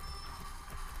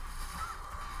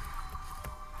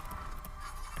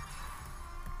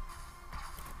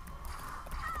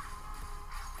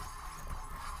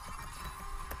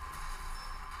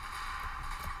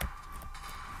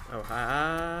 Oh,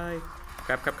 hi.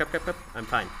 Crap, crap, crap, crap, crap. I'm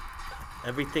fine.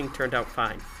 Everything turned out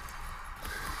fine.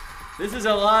 This is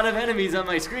a lot of enemies on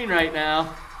my screen right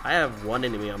now. I have one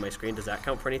enemy on my screen. Does that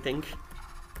count for anything?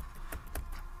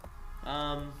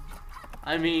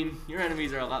 I mean, your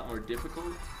enemies are a lot more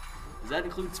difficult. Does that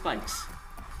include spikes?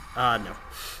 No.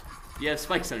 You have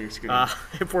spikes on your screen.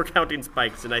 If we're counting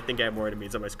spikes, then I think I have more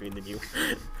enemies on my screen than you.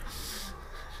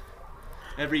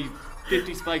 Every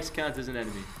 50 spikes counts as an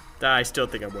enemy. I still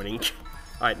think I'm winning.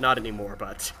 Alright, not anymore,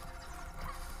 but...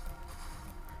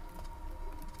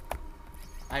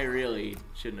 I really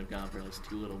shouldn't have gone for those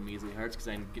 2 little measly hearts, because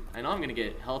I know I'm going to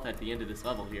get health at the end of this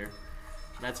level here.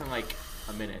 And that's in like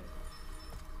a minute.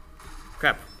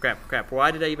 Crap, crap, crap. Why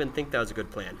did I even think that was a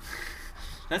good plan?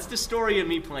 That's the story of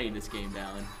me playing this game,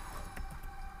 Dallin.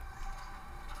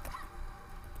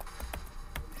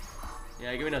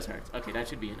 Yeah, give me those hearts. Okay, that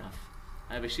should be enough.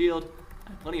 I have a shield.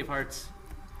 I have plenty of hearts.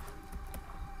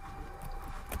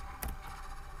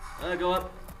 Go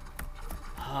up.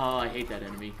 Oh, I hate that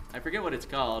enemy. I forget what it's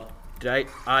called.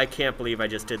 I can't believe I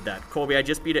just did that. Colby, I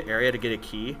just beat an area to get a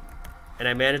key, and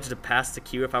I managed to pass the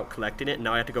key without collecting it, and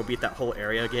now I have to go beat that whole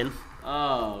area again.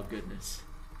 Oh, goodness.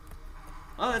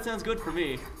 Oh, that sounds good for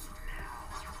me.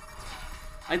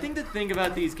 I think the thing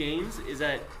about these games is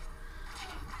that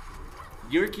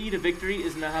your key to victory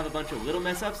is not have a bunch of little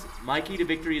mess-ups. My key to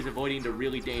victory is avoiding the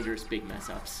really dangerous big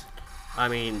mess-ups. I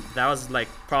mean, that was like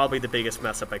probably the biggest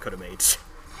mess up I could have made.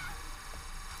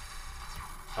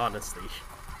 Honestly.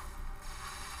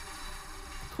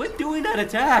 Quit doing that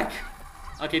attack!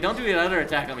 Okay, don't do another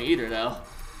attack on me either, though.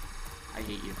 I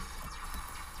hate you.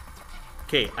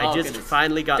 Okay, I just goodness.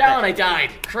 finally got Down, that. I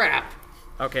died! Crap!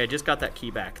 Okay, I just got that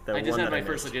key back. The I just one had that my I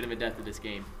first missed. legitimate death of this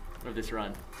game. Of this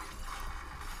run.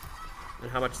 And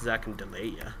how much is that can delay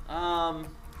you?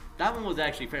 That one was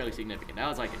actually fairly significant. That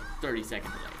was like a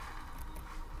 30-second delay.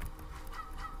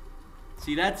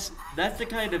 See, that's the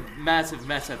kind of massive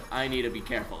mess-up I need to be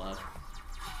careful of.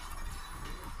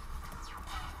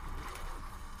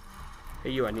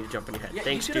 Hey, you, I need to jump on your head. Yeah,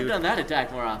 Thanks, you should have dude. done that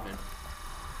attack more often.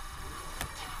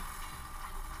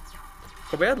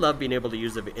 But I'd love being able to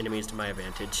use the enemies to my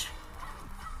advantage.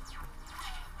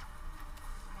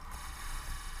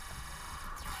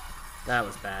 That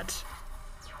was bad.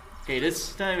 Okay,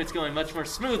 this time it's going much more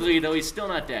smoothly, though he's still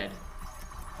not dead.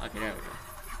 Okay, there we go.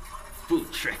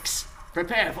 Boot tricks.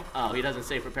 Prepare for... Oh, he doesn't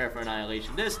say prepare for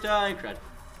annihilation this time. Crud.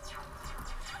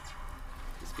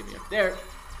 Just give me up there.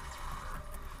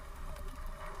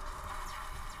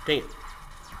 Dang it.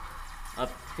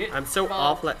 Up, hit, I'm so fall.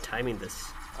 awful at timing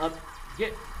this. Up,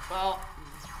 hit, fall.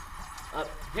 Up,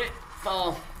 hit,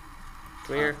 fall.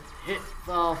 Come here. Hit,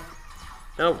 fall.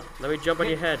 No, let me jump on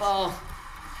your Hit, head. fall.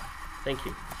 Thank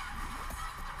you.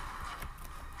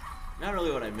 Not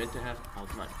really what I meant to have. Oh,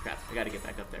 come on. Crap. I gotta get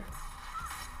back up there.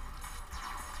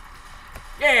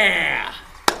 Yeah!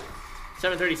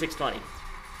 736.20.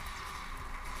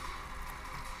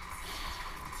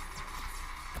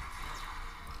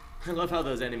 I love how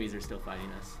those enemies are still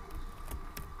fighting us.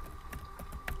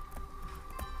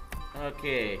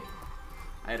 Okay.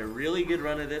 I had a really good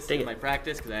run of this Dang in it. my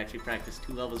practice, because I actually practiced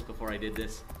 2 levels before I did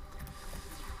this.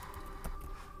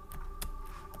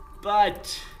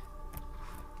 But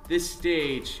this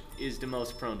stage is the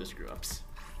most prone to screw-ups.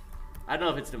 I don't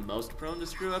know if it's the most prone to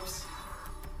screw-ups,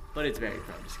 but it's very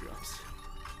prone to screw-ups.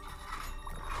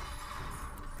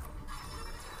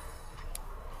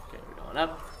 Okay, we're going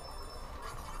up.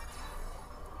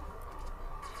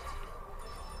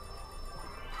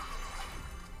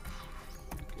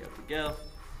 Okay, up we go.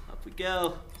 Up we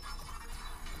go.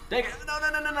 Dang it! No,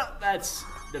 no, no, no, no! That's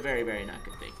the very, very not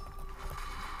good thing.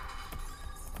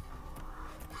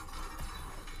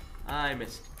 I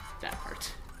missed that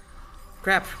part.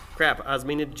 Crap, crap. I was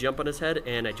meaning to jump on his head,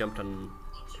 and I jumped on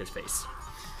his face.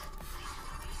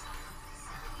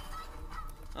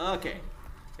 Okay.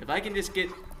 If I can just get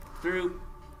through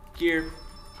here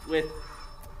with...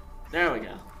 There we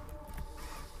go.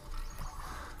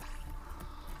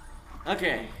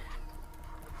 Okay.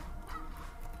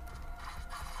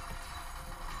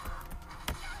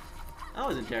 That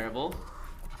wasn't terrible,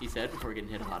 he said before getting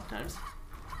hit a lot of times.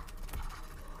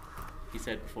 He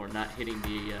said before not hitting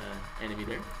the enemy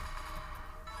there.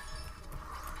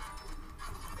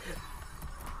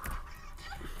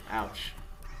 Ouch.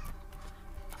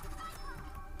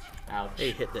 Ouch.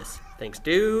 Hey, hit this. Thanks,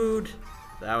 dude.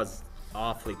 That was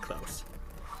awfully close.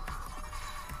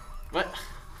 What?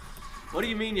 What do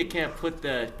you mean you can't put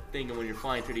the thing when you're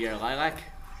flying through the air, Lilac?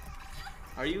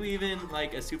 Are you even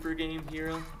like a super game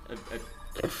hero?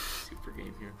 A super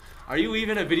game hero. Are you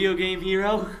even a video game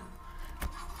hero?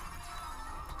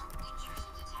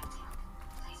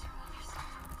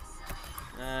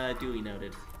 Duly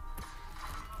noted.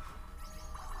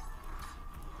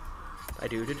 I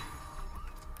duded.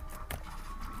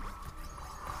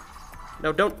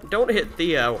 No, don't hit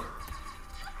Theo.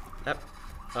 That.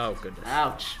 Oh goodness.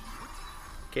 Ouch.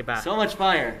 Okay, back. So much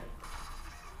fire.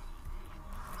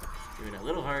 Give me that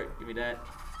little heart. Give me that.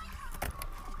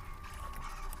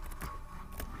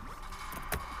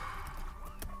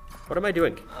 What am I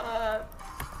doing? I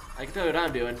can tell you what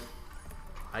I'm doing.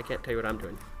 I can't tell you what I'm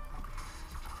doing.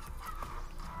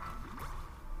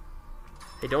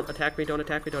 Hey, don't attack me, don't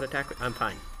attack me, don't attack me. I'm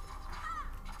fine.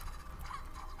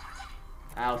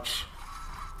 Ouch.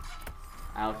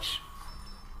 Ouch.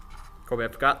 Corby, I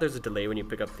forgot there's a delay when you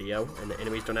pick up Theo, and the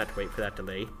enemies don't have to wait for that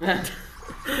delay.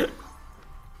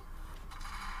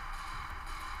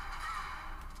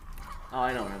 Oh,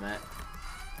 I know where I'm at.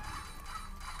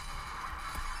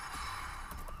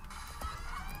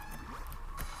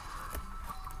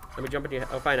 Let me jump in your head.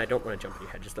 Oh, fine, I don't want to jump in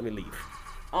your head. Just let me leave.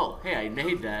 Oh, hey, I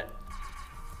made that.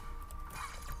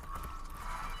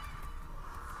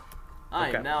 I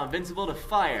am Okay. now invincible to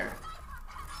fire.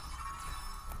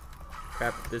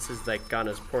 Crap, this is like gone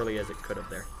as poorly as it could have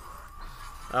there.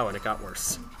 Oh, and it got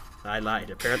worse. I lied.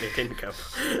 Apparently it didn't go.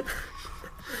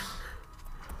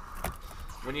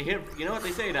 When you hit, you know what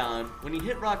they say, Dallin? When you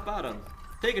hit rock bottom,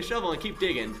 take a shovel and keep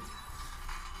digging.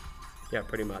 Yeah,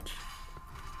 pretty much.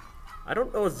 I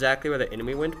don't know exactly where the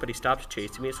enemy went, but he stopped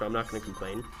chasing me, so I'm not going to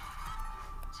complain.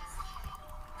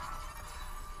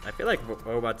 I feel like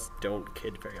robots don't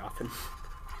kid very often.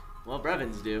 Well,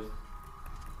 Brevins do.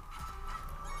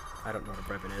 I don't know what a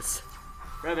Brevin is.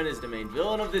 Brevin is the main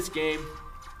villain of this game.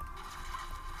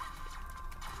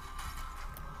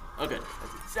 Oh, good.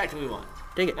 That's exactly what we want.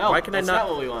 Dang it, No, why can I that's not... not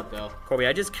what we want, though. Colby,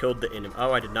 I just killed the enemy.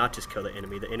 Oh, I did not just kill the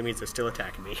enemy. The enemies are still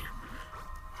attacking me.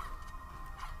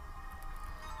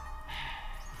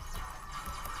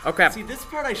 Oh, crap. See, this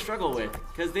part I struggle with,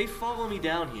 because they follow me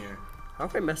down here. How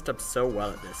have I messed up so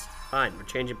well at this? Fine, we're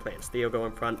changing plans. Theo, go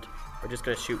in front. We're just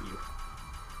going to shoot you.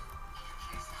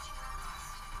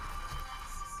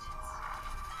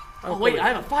 Oh, wait, I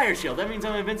have a fire shield. That means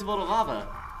I'm invincible to lava.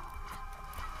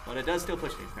 But it does still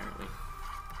push me, apparently.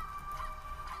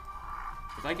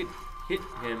 If I could hit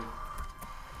him...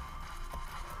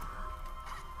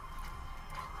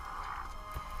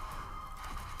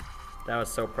 That was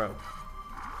so pro.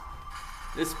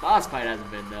 This boss fight hasn't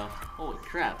been, though. Holy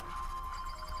crap.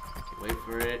 Okay, wait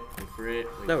for it, wait for it,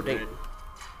 wait No, for dang it.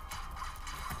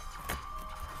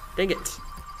 Dang it.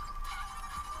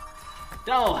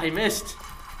 Oh, I missed.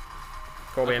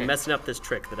 Colby, Okay. I'm messing up this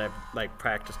trick that I've, like,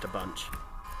 practiced a bunch.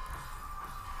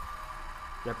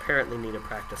 And apparently need to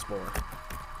practice more.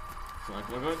 Come on,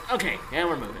 come on, come on. Okay, and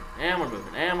we're moving, and we're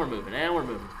moving, and we're moving, and we're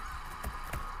moving.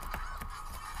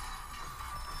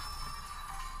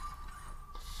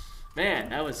 Man,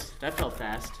 that felt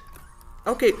fast.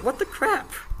 Okay, what the crap?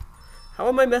 How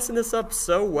am I messing this up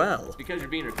so well? It's because you're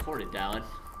being recorded, Dallin.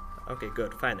 Okay,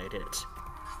 good. Fine, I did it.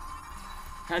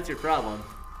 That's your problem.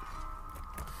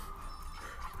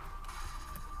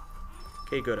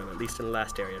 Okay, good. I'm at least in the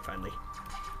last area, finally.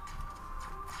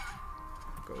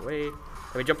 Go away.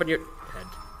 Let me jump on your head.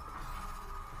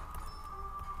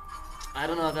 I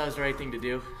don't know if that was the right thing to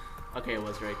do. Okay, it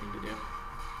was the right thing to do.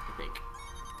 I think.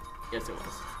 Yes, it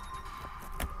was.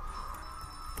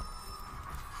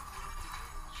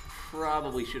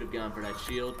 Probably should have gone for that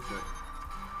shield, but...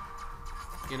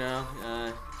 You know,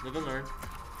 live and learn.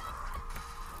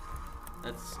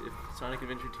 That's... If Sonic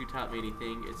Adventure 2 taught me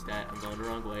anything, it's that I'm going the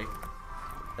wrong way.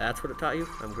 That's what it taught you?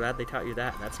 I'm glad they taught you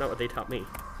that. That's not what they taught me.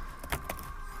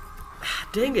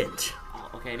 Dang it! Oh,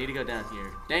 okay, I need to go down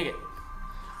here. Dang it!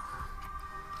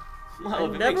 Well, I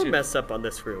if it never makes you- mess up on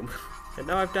this room. And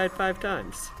now I've died 5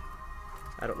 times.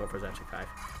 I don't know if there's actually 5.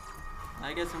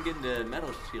 I guess I'm getting the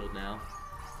metal shield now.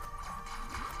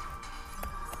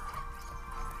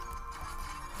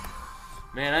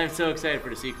 Man, I'm so excited for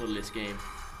the sequel to this game.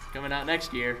 Coming out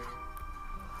next year.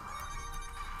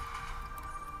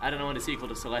 I don't know when the sequel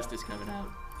to Celeste is coming out.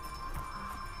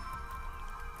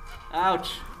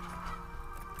 Ouch!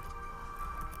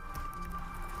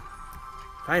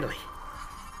 Finally.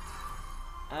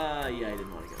 Yeah, I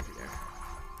didn't want to go through there.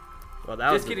 Well,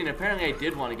 that was Just kidding, apparently I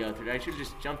did want to go through there. I should have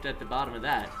just jumped at the bottom of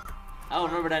that. I'll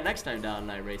remember that next time Dallin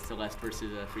and I race Celeste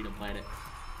versus Freedom Planet.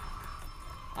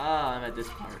 Ah, I'm at this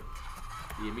part.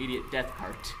 The immediate death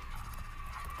part.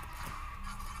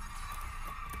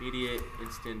 Immediate,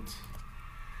 instant,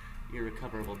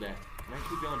 irrecoverable death. Can I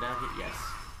keep going down here? Yes.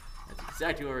 That's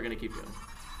exactly what we're going to keep doing.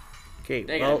 Okay,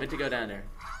 Dang it, I well, meant to go down there.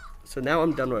 so now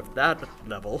I'm done with that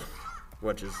level,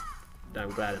 which is, I'm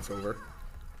glad it's over.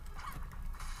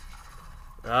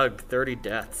 Ugh, 30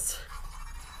 deaths.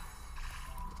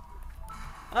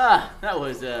 Ah, that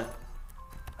was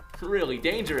really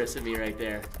dangerous of me right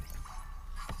there.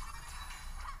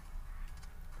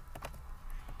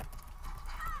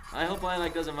 I hope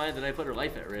Lilac doesn't mind that I put her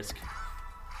life at risk.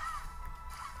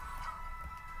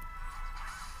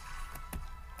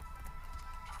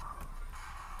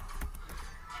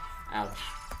 Ouch.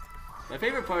 My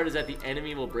favorite part is that the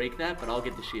enemy will break that, but I'll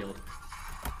get the shield.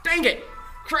 Dang it!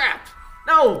 Crap!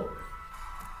 No!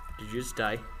 Did you just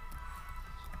die?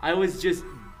 I was just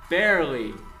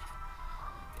barely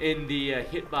in the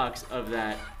hitbox of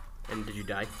that. And did you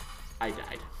die? I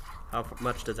died. How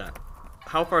much does that?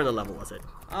 How far in the level was it?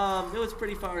 It was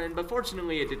pretty far in, but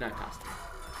fortunately it did not cost me.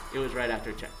 It was right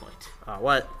after a checkpoint.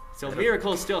 What? So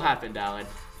miracles still happened, Dallin.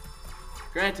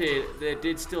 Granted, it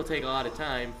did still take a lot of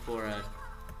time for,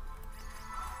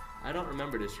 I don't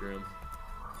remember this room.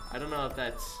 I don't know if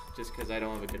that's just because I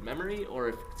don't have a good memory, or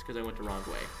if it's because I went the wrong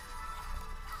way.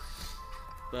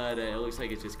 But it looks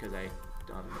like it's just because I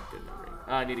don't have a good memory.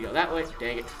 Oh, I need to go that way.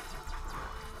 Dang it.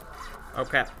 Oh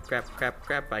crap, crap, crap,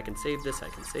 crap. I can save this, I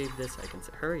can save this, I can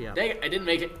hurry up. Dang it, I didn't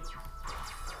make it.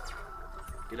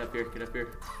 Get up here, get up here.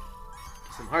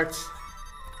 Get some hearts.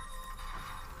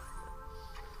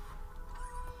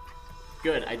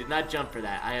 Good, I did not jump for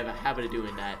that. I have a habit of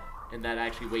doing that, and that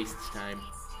actually wastes time.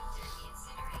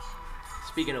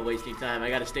 Speaking of wasting time, I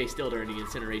gotta stay still during the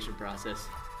incineration process.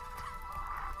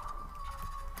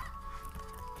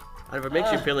 And if it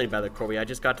makes you feel any better, Colby, I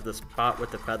just got to the spot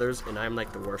with the feathers, and I'm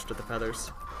like the worst of the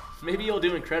feathers. Maybe you'll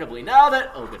do incredibly. Now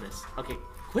that... Oh, goodness. Okay,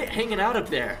 quit hanging out up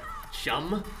there,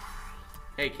 chum.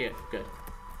 Hey, kid. Good.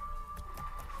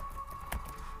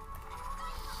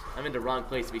 I'm in the wrong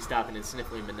place to be stopping and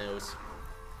sniffling my nose.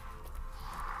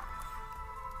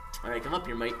 Alright, come up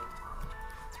here, mate.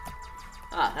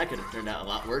 Ah, that could have turned out a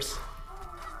lot worse.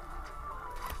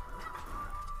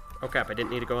 Oh crap, I didn't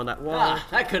need to go on that wall. Ah,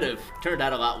 that could have turned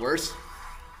out a lot worse.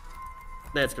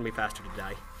 Then it's gonna be faster to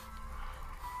die.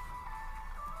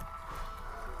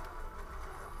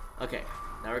 Okay,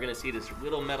 now we're gonna see this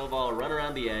little metal ball run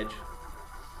around the edge.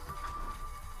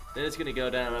 Then it's gonna go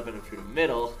down up and through the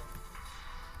middle.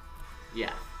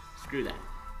 Yeah, screw that.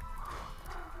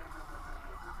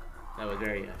 That was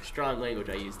very strong language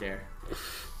I used there.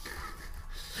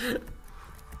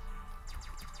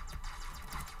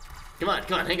 Come on,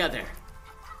 hang out there.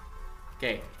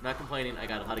 Okay, not complaining. I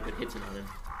got a lot of good hits in on him.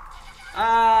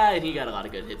 Ah, and he got a lot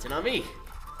of good hits in on me.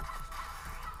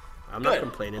 I'm not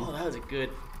complaining. Oh, that was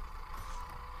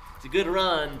it's a good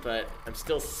run, but I'm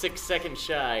still 6.5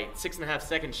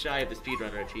 seconds shy of the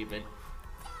speedrunner achievement.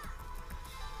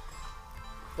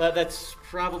 But that's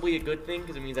probably a good thing,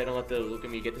 because it means I don't have to look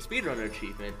at me get the speedrunner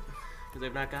achievement. Because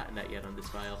I've not gotten that yet on this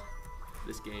file,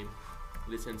 this game,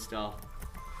 this install.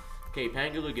 Okay,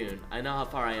 Panga Lagoon. I know how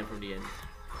far I am from the end.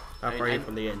 How far are you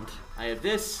from the end? I have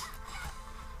this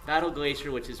Battle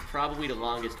Glacier, which is probably the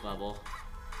longest level.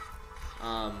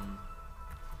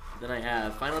 Then I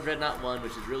have Final Dreadnought 1,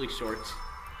 which is really short.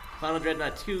 Final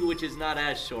Dreadnought 2, which is not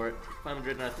as short. Final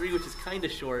Dreadnought 3, which is kind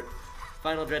of short.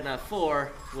 Final Dreadnought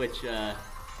 4, which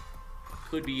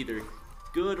could be either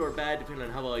good or bad depending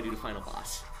on how well I do the final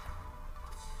boss.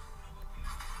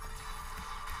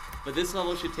 But this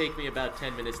level should take me about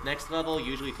 10 minutes. Next level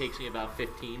usually takes me about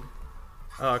 15.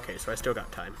 Oh, okay, so I still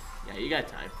got time. Yeah, you got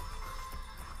time.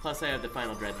 Plus I have the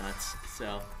Final Dreadnoughts,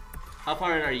 so... How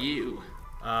far in are you?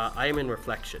 I am in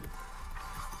Reflection.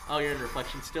 Oh, you're in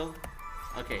Reflection still?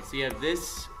 Okay, so you have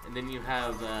this, and then you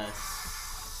have,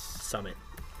 Summit.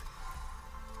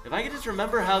 If I could just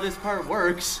remember how this part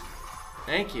works.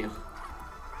 Thank you.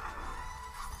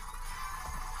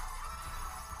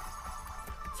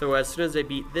 So as soon as I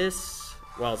beat this,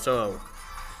 well,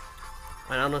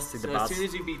 I honestly the boss. As soon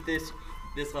as you beat this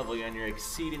level, you're on your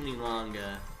exceedingly long.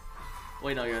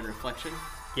 Wait, no, you're on Reflection.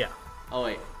 Yeah. Oh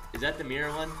wait, is that the mirror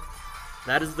one?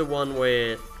 That is the one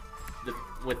with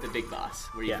the big boss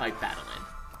where you fight Dallin.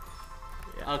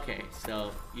 Yeah. Okay,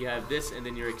 so you have this, and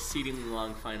then your exceedingly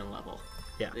long final level.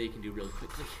 Yeah. That you can do really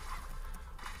quickly.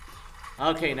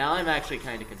 Okay, now I'm actually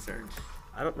kind of concerned.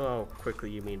 I don't know how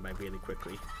quickly you mean by really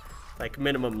quickly. Like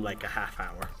minimum like a half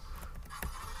hour.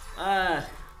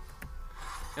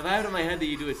 If I have it in my head that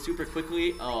you do it super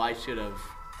quickly, oh, I should have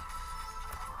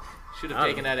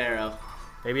taken that arrow.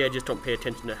 Maybe I just don't pay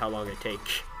attention to how long it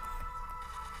takes.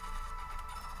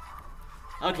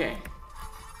 Okay.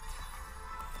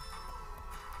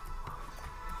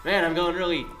 Man, I'm going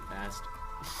really fast.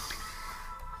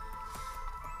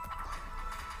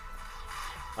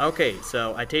 Okay,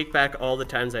 so I take back all the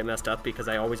times I messed up because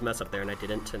I always mess up there and I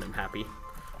didn't, and I'm happy.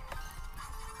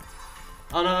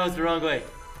 Oh no, that was the wrong way.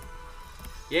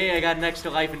 Yay, I got an extra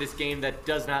life in this game that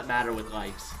does not matter with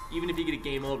lives. Even if you get a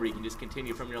game over, you can just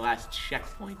continue from your last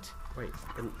checkpoint. Wait,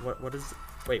 then what does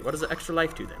the extra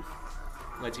life do then?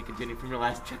 Lets you continue from your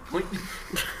last checkpoint.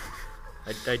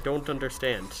 I don't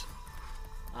understand.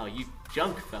 Oh, you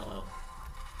junk fellow.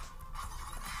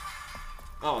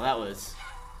 Oh, that was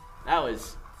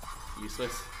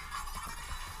useless.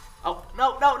 Oh,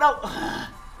 no!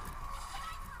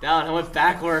 Down, I went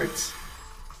backwards.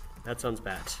 That sounds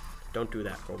bad. Don't do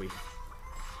that, Colby.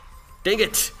 Dang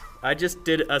it! I just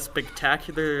did a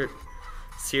spectacular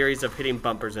series of hitting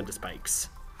bumpers into spikes.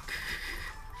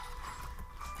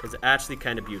 It's actually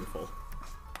kind of beautiful.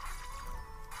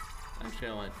 Actually,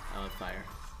 I want fire.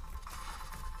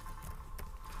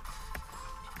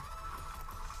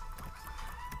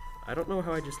 I don't know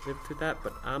how I just lived through that,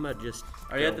 but I'ma just...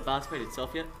 Are you at the boss fight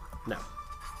itself yet? No.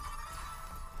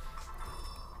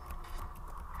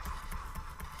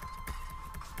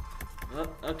 Oh,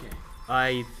 okay.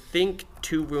 I think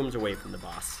 2 rooms away from the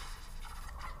boss.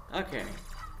 Okay.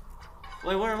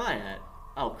 Wait, where am I at?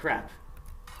 Oh, crap.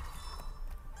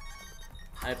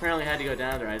 I apparently had to go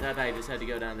down there. I thought I just had to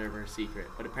go down there for a secret,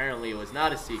 but apparently it was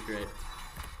not a secret.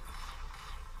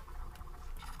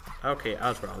 Okay, I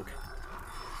was wrong.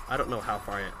 I don't know how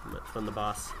far I am from the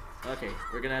boss. Okay,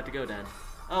 we're gonna have to go down.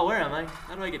 Oh, where am I?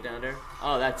 How do I get down there?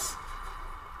 Oh, that's...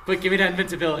 But give me that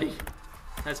invincibility.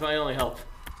 That's my only hope.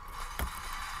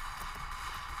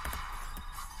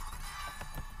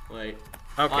 Wait.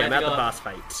 Okay, Oh, I I'm have at to the go boss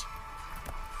fight.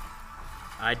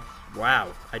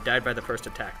 Wow, I died by the first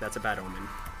attack. That's a bad omen.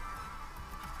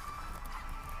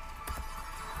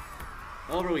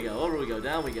 Over we go,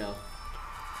 down we go.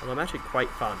 Well, I'm actually quite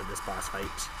fond of this boss fight.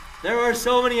 There are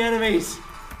so many enemies!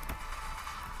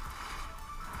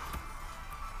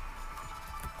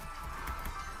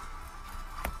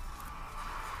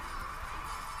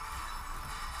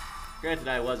 Granted,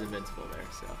 I was invincible there,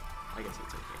 so I guess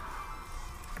it's okay.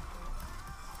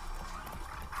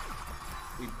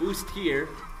 We boost here.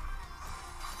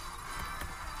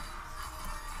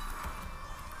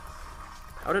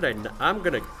 How did I... I'm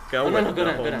gonna go Oh, no, with no, go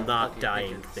the down, go whole down. not Okay,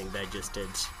 dying thank thing that I just did.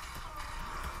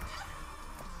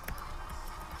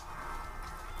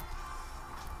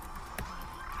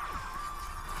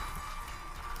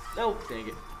 No, dang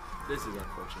it. This is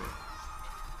unfortunate.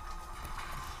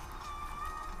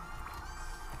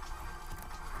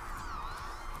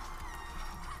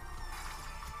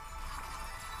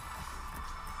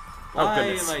 Oh, Why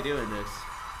goodness. am I doing this?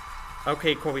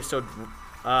 Okay, Corby, so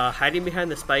hiding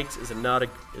behind the spikes is not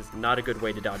a good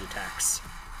way to dodge attacks.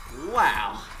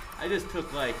 Wow. I just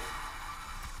took like...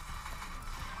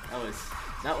 That was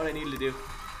not what I needed to do.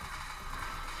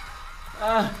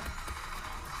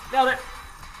 Nailed it.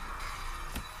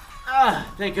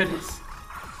 Thank goodness.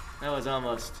 That was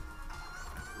almost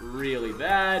really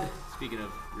bad. Speaking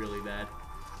of really bad.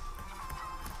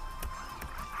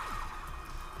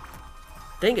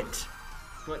 Dang it.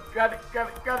 Come on, grab it, grab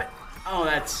it, grab it. Oh,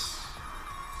 that's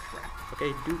crap. Okay,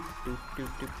 doop, doop, doop,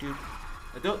 doop, doop.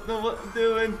 I don't know what I'm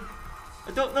doing.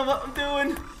 I don't know what I'm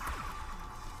doing.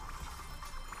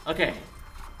 Okay.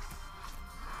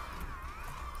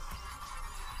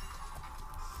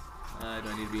 Do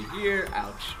I need to be here?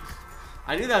 Ouch.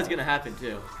 I knew that was gonna happen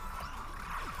too.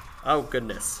 Oh,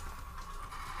 goodness.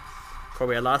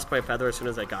 Corby, I lost my feather as soon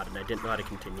as I got it, and I didn't know how to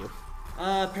continue.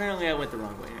 Apparently I went the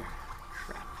wrong way here.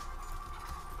 Crap.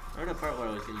 I heard a part where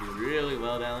I was gonna do really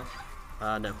well,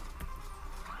 Dallin. No.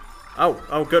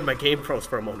 Oh, good, my game froze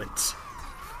for a moment.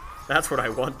 That's what I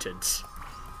wanted.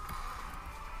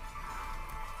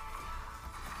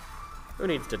 Who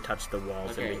needs to touch the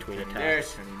walls Okay, in between turning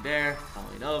attacks? there, turning there,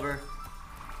 falling over.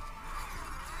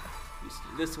 Just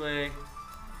this way.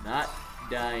 Not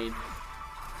dying.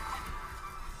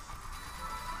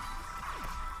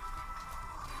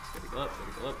 Gotta go up,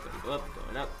 gotta go up, gotta go up,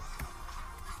 going up.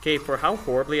 Okay, for how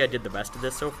horribly I did the best of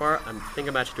this so far, I think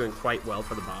I'm actually doing quite well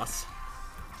for the boss.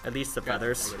 At least the Crap,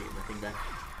 feathers. I gotta get my thing back.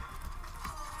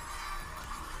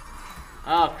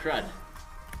 Oh, crud.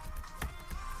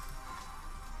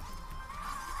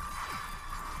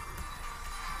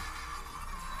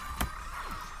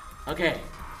 Okay.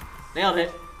 Nailed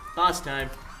it. Boss time.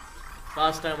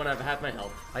 Boss time when I have half my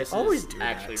health. I This always is do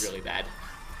actually that. really bad.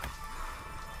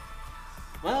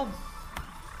 Well,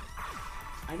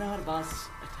 I know how the boss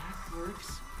attack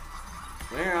works.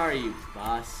 Where are you,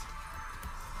 boss?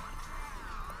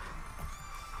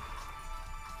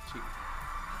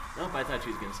 Nope, I thought she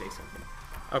was gonna say something.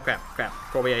 Oh crap.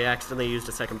 Corby, I accidentally used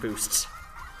a second boost.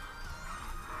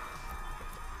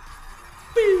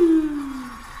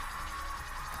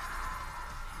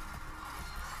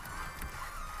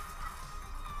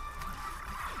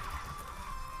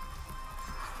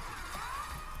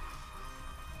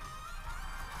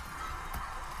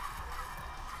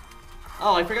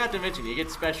 Oh, I forgot to mention, you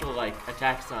get special, like,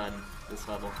 attacks on this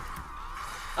level.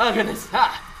 Oh, goodness.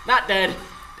 Ha! Not dead.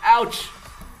 Ouch!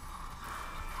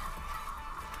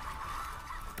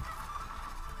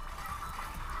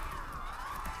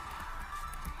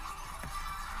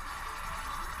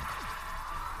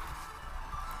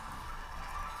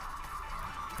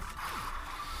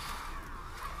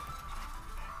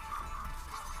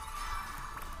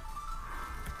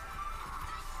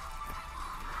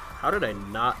 How did I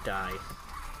not die?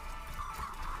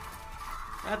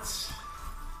 That's...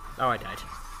 Oh, I died.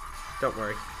 Don't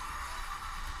worry.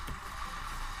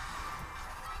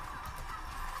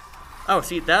 Oh,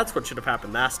 see, that's what should have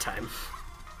happened last time.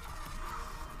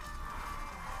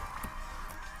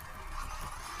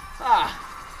 Ah!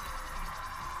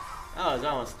 That was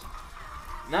almost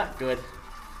not good.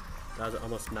 That was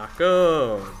almost not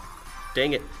good.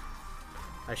 Dang it.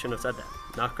 I shouldn't have said that.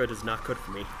 Not good is not good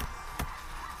for me.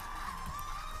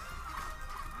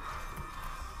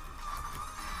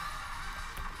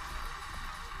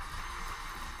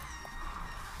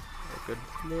 Oh,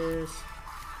 goodness.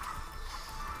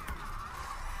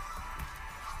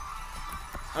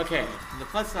 Okay, on the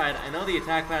plus side, I know the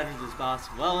attack patterns of this boss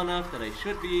well enough that I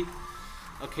should be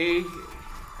okay.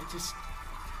 I just...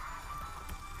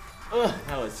 Ugh,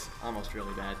 that was almost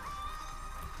really bad.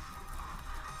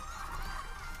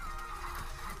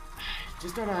 I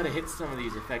just don't know how to hit some of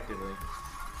these effectively.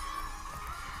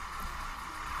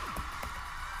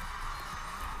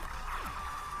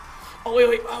 Oh, wait,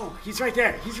 wait. Oh, he's right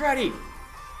there. He's ready.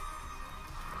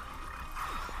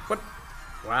 What?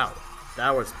 Wow.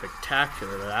 That was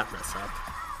spectacular, that mess up.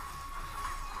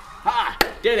 Ha!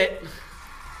 Did it.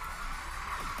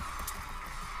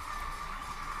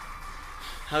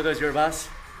 How goes your boss?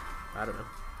 I don't know.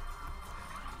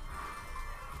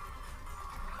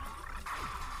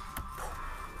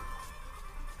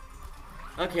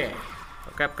 Okay.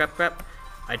 Oh, crap, crap, crap.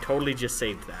 I totally just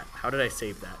saved that. How did I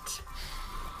save that?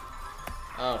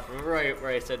 Oh, remember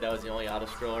where I said that was the only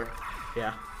auto-scroller?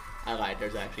 Yeah. I lied,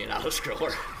 there's actually an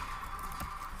auto-scroller.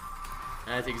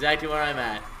 That's exactly where I'm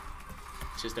at.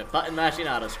 It's just a button-mashing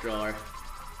auto-scroller.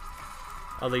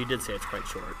 Although you did say it's quite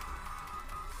short.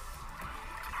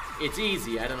 It's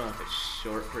easy, I don't know if it's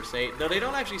short per se. Though they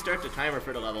don't actually start the timer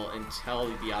for the level until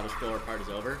the auto-scroller part is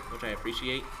over, which I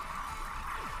appreciate.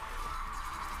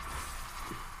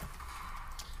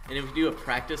 And if you do a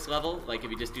practice level, like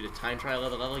if you just do the time trial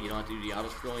of the level, you don't have to do the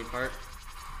auto-scrolling part.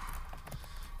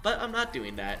 But I'm not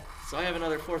doing that, so I have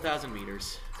another 4,000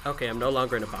 meters. Okay, I'm no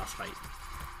longer in a boss fight.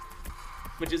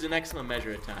 Which is an excellent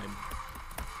measure of time.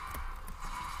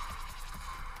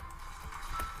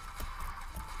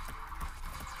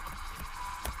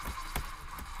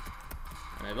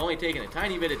 And I've only taken a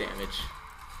tiny bit of damage.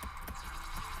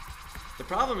 The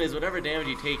problem is whatever damage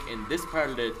you take in this part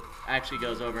of it actually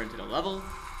goes over into the level.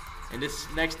 And this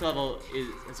next level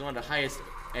is one of the highest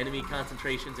enemy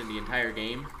concentrations in the entire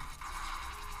game.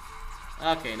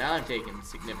 Okay, now I'm taking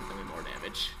significantly more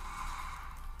damage.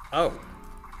 Oh.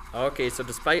 Okay, so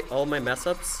despite all my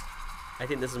mess-ups, I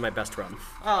think this is my best run.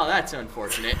 Oh, that's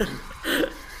unfortunate. At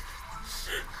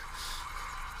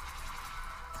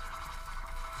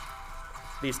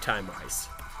least time-wise.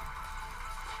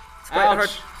 It's quite hard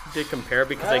to compare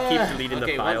because I keep deleting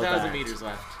the file back. 1,000 meters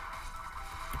left.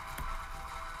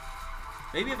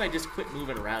 Maybe if I just quit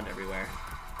moving around everywhere.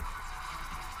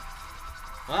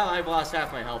 Well, I've lost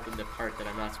half my health in the part that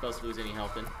I'm not supposed to lose any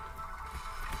health in.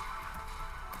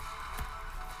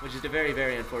 Which is a very,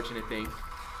 very unfortunate thing.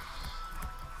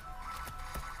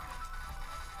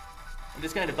 I'm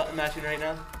just kind of button mashing right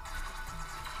now.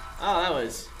 Oh, that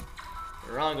was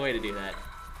the wrong way to do that.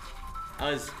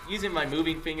 I was using my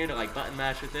moving finger to like button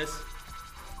mash with this.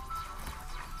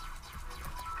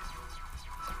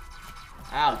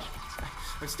 Ouch.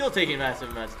 I'm still taking massive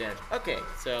amounts of damage. Okay,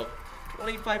 so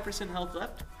 25% health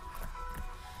left.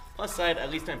 Plus side,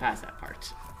 at least I'm past that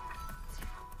part.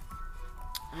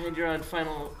 And you're on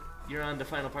the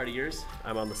final part of yours.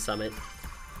 I'm on the summit.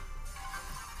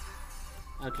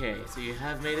 Okay, so you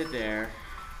have made it there.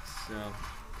 So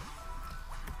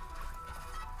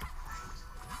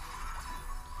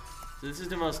this is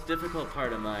the most difficult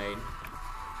part of mine.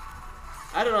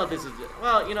 I don't know if this is,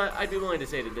 well, you know, I'd be willing to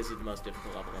say that this is the most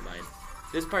difficult level of mine.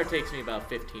 This part takes me about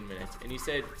 15 minutes, and you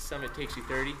said summit takes you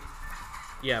 30?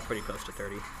 Yeah, pretty close to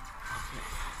 30. Okay.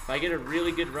 If I get a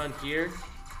really good run here,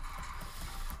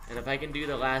 and if I can do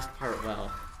the last part well,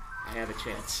 I have a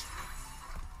chance.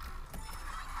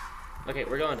 Okay,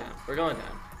 we're going down. We're going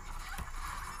down.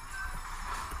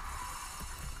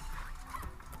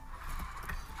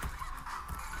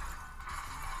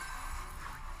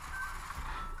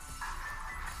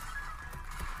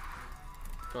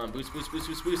 Come on, boost, boost, boost,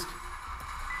 boost, boost.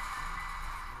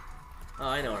 Oh,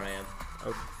 I know where I am.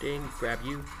 Oh, ding, grab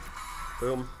you.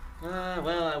 Boom.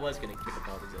 Well, I was going to pick up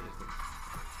all these other things.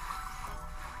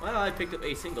 Well, I picked up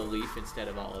a single leaf instead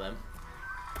of all of them.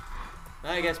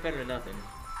 I guess better than nothing.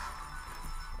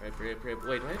 Wait,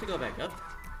 do I have to go back up?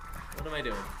 What am I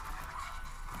doing?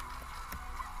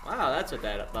 Wow, that's what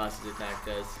that boss's attack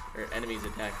does. Or enemy's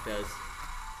attack does.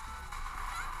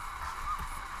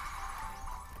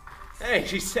 Hey,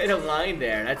 she said a line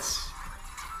there. That's...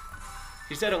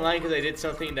 She said a line because I did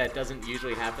something that doesn't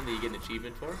usually happen that you get an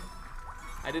achievement for.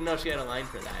 I didn't know she had a line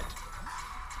for that.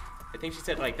 I think she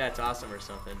said, like, that's awesome or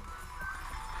something.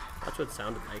 That's what it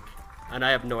sounded like. And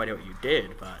I have no idea what you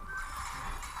did, but...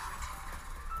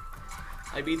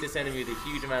 I beat this enemy with a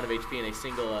huge amount of HP in a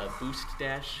single boost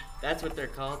dash. That's what they're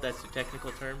called. That's the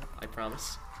technical term, I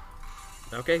promise.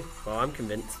 Okay, well, I'm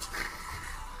convinced.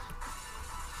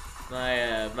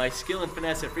 My skill and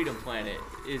finesse at Freedom Planet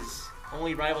is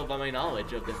only rivaled by my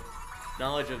knowledge of the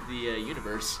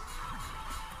universe.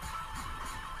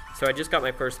 So I just got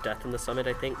my first death in the summit,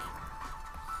 I think.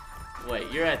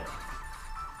 Wait, you're at...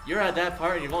 You're at that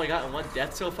part and you've only gotten 1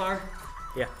 death so far?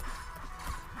 Yeah.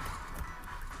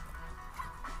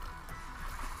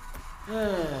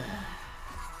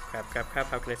 Crap, crap, crap.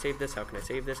 How can I save this? How can I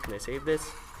save this? Can I save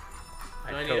this?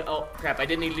 Oh, crap. I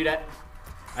didn't need to do that.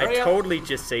 I totally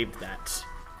just saved that.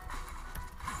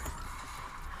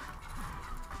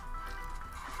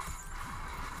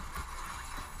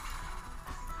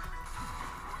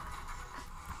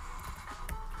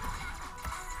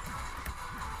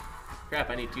 Crap,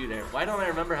 I need 2 there. Why don't I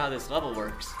remember how this level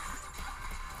works?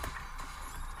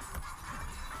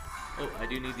 Oh, I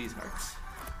do need these hearts.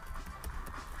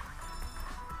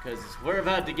 Because we're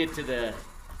about to get to the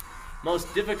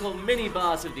most difficult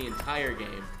mini-boss of the entire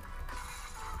game.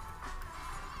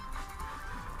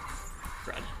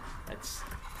 Crud. That's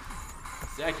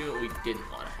exactly what we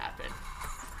didn't want to happen.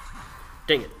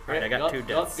 Dang it. Alright, I got 2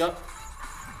 deaths. Go.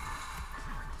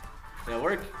 Did that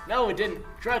work? No, it didn't.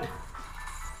 Crud.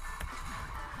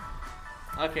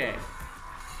 Okay.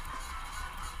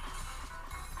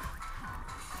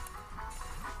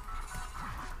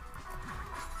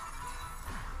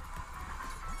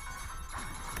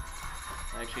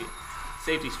 Actually,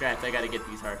 safety strats, I gotta get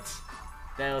these hearts.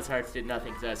 Those hearts did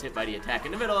nothing because I was hit by the attack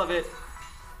in the middle of it.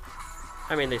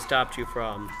 I mean, they stopped you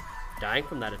from dying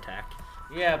from that attack.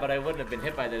 Yeah, but I wouldn't have been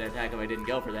hit by that attack if I didn't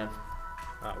go for them.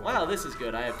 Well, Wow, this is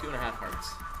good. I have 2.5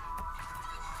 hearts.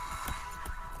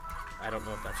 I don't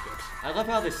know if that's good. I love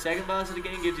how the second boss of the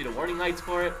game gives you the warning lights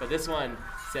for it, but this one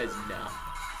says no.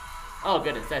 Oh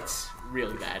goodness, that's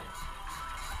really bad.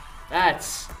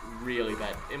 That's really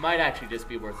bad. It might actually just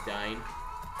be worth dying.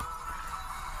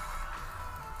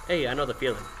 Hey, I know the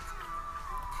feeling.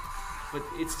 But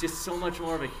it's just so much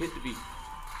more of a hit to be...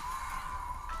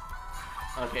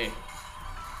 Okay.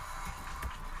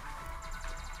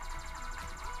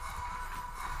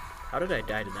 How did I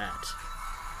die to that?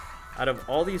 Out of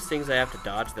all these things I have to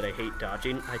dodge that I hate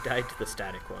dodging, I died to the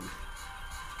static one.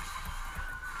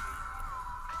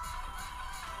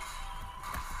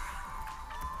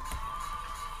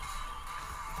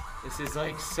 This is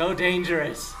like so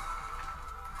dangerous.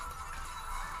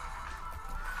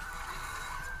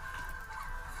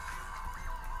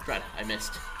 Crud, I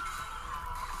missed.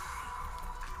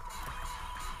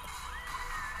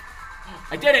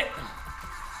 I did it!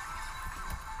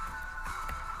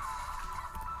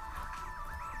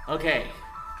 Okay.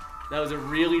 That was a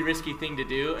really risky thing to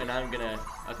do, and I'm gonna...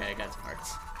 Okay, I got some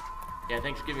hearts. Yeah,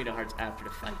 thanks for giving me the hearts after the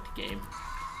fight game.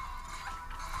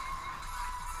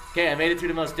 Okay, I made it through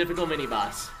the most difficult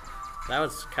mini-boss. That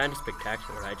was kind of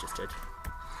spectacular what I just did.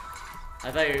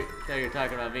 I thought you were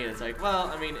talking about me, and it's like, well,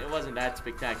 I mean, it wasn't that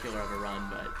spectacular of a run,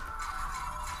 but...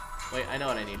 Wait, I know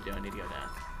what I need to do. I need to go down.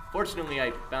 Fortunately,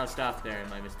 I bounced off there, and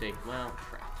my mistake... Well,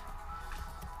 crap.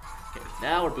 Okay,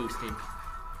 now we're boosting.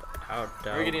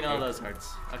 We're getting all those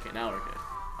hearts. Okay, now we're good.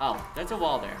 Oh, that's a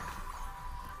wall there.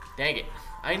 Dang it.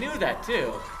 I knew that,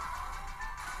 too.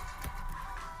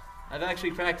 I've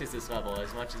actually practiced this level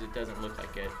as much as it doesn't look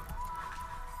like it.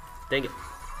 Dang it.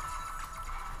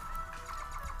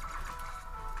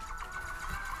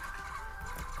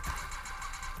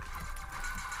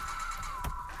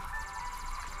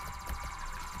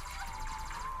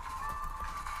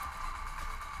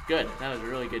 Good. That was a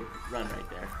really good run right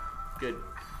there. Good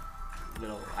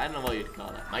little, I don't know what you'd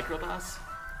call that. Micro boss?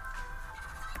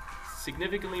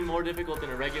 Significantly more difficult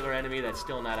than a regular enemy that's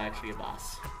still not actually a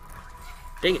boss.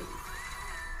 Dang it.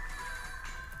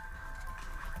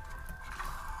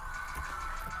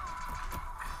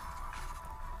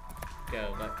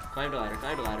 Go, but climb the ladder,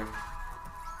 climb the ladder.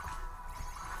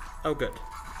 Oh, good.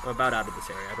 I'm about out of this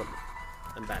area.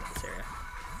 I'm bad at this area.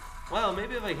 Well,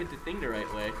 maybe if I hit the thing the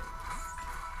right way.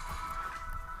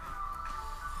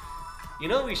 You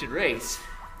know what we should race?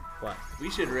 What? We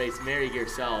should race Mary Gear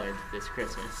Solid this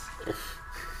Christmas.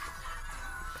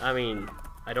 I mean,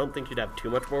 I don't think you'd have too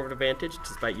much more of an advantage,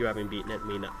 despite you having beaten it and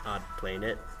me not playing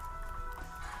it.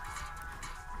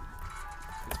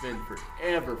 It's been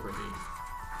forever for me.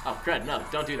 Oh, crud, no,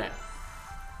 don't do that.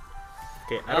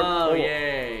 Okay, I don't know. Oh,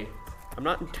 yay. I'm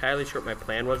not entirely sure what my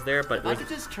plan was there, but If I could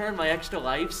just turn my extra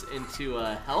lives into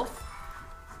health,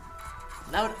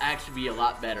 that would actually be a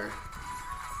lot better.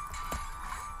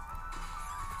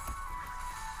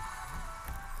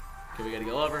 Okay, we gotta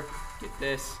go over, get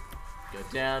this, go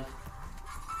down,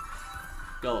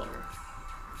 go over.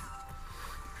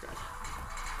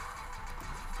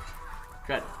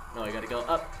 Crud. No, I gotta go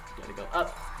up,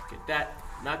 get that,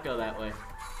 not go that way.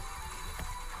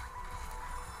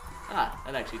 Ah,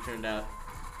 that actually turned out,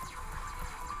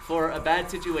 for a bad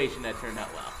situation, that turned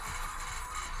out well.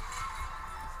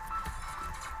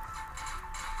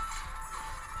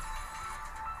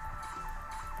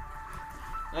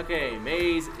 Okay,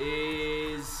 maze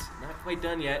is not quite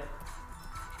done yet.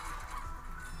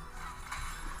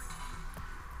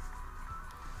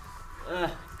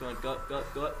 Go on, go up, go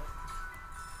up, go up.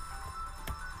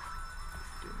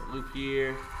 Doing the loop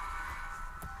here.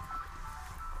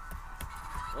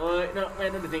 Oh, no,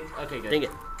 another thing. Okay, good. Dang it.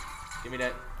 Give me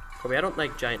that. Kobe, I don't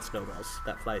like giant snowballs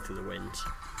that fly through the wind.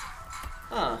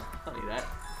 Huh, I'll do that.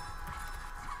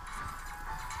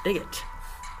 Dang it.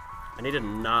 I need to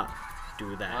not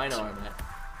do that. I know where I'm at.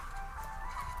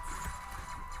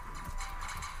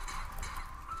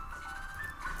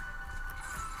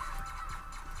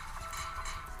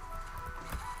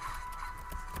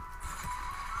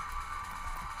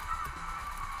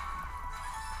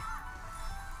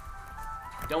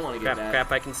 Don't want to get that.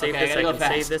 Crap, I can save Okay, this, I I gotta can go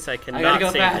save fast. this, I I cannot gotta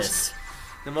go save fast. this.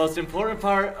 The most important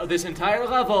part of this entire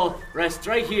level rests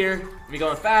right here. Me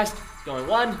going fast, going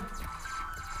 1,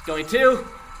 going 2,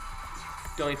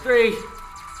 going 3,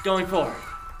 going 4.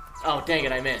 Oh, dang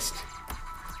it, I missed.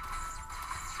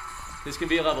 This can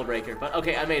be a level breaker, but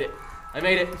okay, I made it. I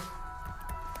made it.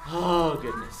 Oh,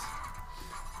 goodness.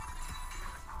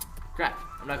 Crap,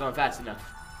 I'm not going fast enough.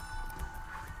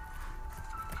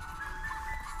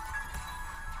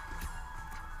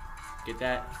 Get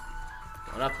that.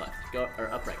 Going up left. Go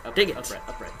or upright. Dang it. Upright.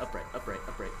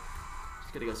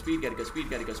 Just gotta go speed, gotta go speed,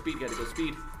 gotta go speed, gotta go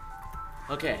speed.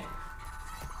 Okay.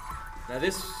 Now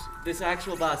this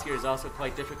actual boss here is also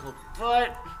quite difficult,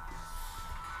 but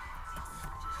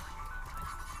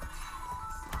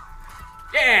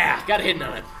yeah, got a hit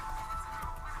on him.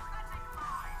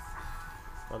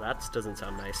 Well, that doesn't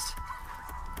sound nice.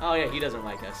 Oh yeah, he doesn't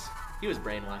like us. He was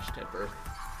brainwashed at birth.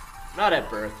 Not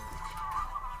at birth.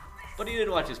 But he did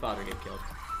watch his father get killed.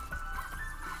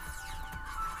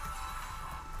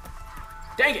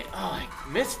 Dang it! Oh, I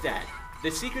missed that. The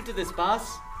secret to this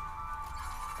boss?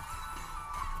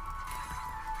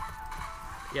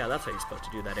 Yeah, that's how you're supposed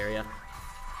to do that area.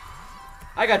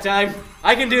 I got time.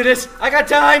 I can do this. I got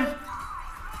time.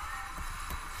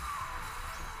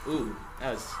 Ooh,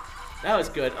 that was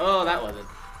good. Oh, that wasn't.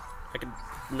 I could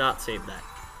not save that.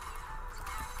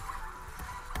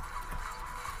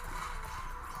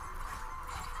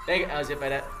 Dang it, I was hit by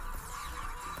that.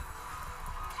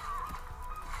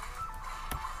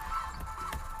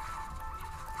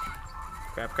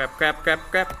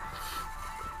 Crap.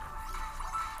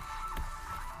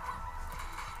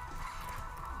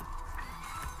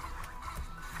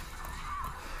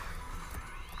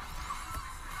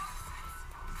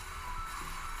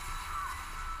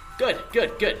 Good.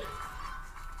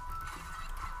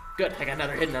 Good, I got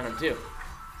another hidden on him too.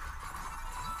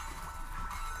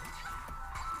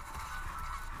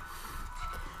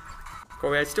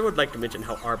 Corey, I still would like to mention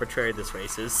how arbitrary this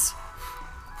race is.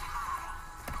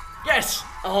 Yes!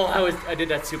 Oh, I did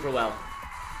that super well.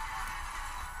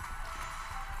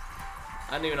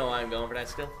 I don't even know why I'm going for that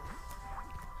still.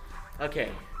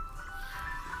 Okay.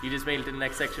 You just made it to the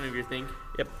next section of your thing?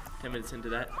 Yep. 10 minutes into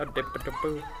that?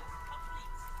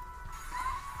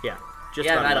 Yeah, just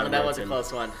Yeah, about that was a in.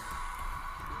 close one.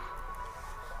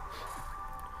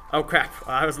 Oh crap,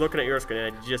 I was looking at your screen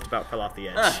and I just about fell off the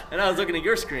edge. And I was looking at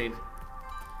your screen.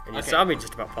 And you Okay. saw me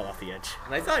just about fall off the edge.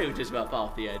 And I thought you would just about fall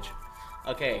off the edge.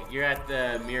 Okay, you're at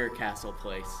the Mirror Castle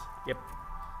place. Yep.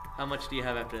 How much do you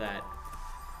have after that?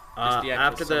 Just the actual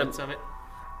After the... summit?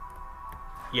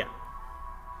 Yeah.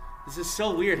 This is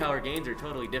so weird how our games are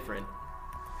totally different.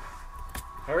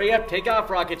 Hurry up, take off,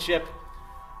 rocket ship.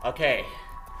 Okay.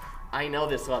 I know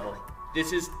this level.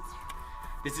 This is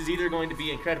either going to be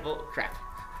incredible. Crap.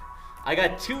 I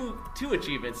got two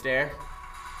achievements there.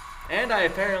 And I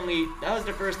apparently, that was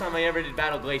the first time I ever did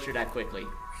Battle Glacier that quickly.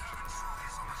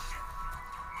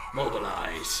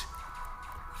 Mobilize.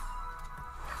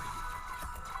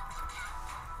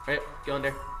 Alright, go in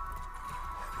there.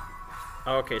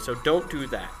 Okay, so don't do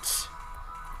that.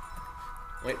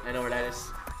 Wait, I know where that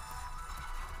is.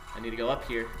 I need to go up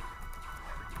here.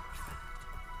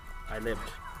 I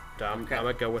lived. So I'm Okay.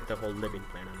 gonna go with the whole living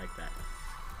plan. I like that.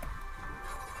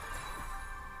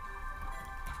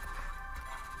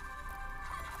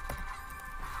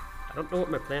 I don't know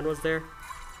what my plan was there.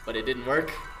 But it didn't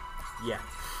work. Yeah.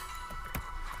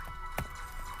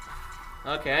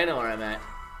 Okay, I know where I'm at.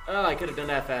 Oh, I could have done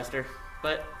that faster.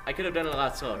 But I could have done it a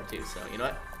lot slower too, so you know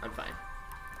what? I'm fine.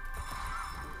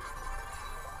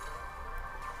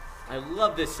 I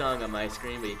love this song on my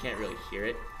screen, but you can't really hear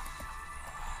it.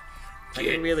 I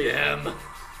can really... them.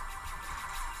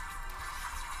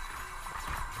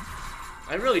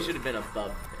 I really should have been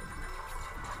above him.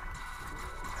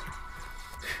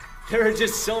 There are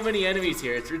just so many enemies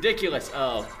here. It's ridiculous.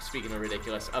 Oh, speaking of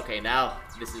ridiculous. Okay, now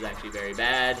this is actually very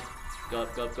bad. Go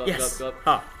up, go up, go up, Yes! go up,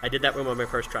 go up. Huh, I did that one on my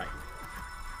first try.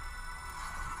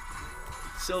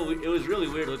 So it was really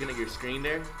weird looking at your screen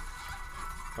there,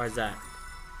 Why is that?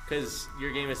 because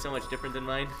your game is so much different than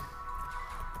mine.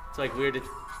 It's like weird,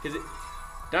 because it...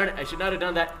 Darn it, I should not have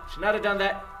done that. Should not have done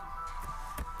that.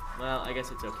 Well, I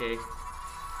guess it's okay.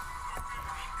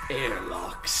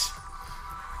 Airlocks.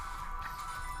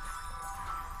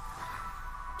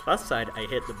 Plus side, I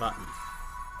hit the button.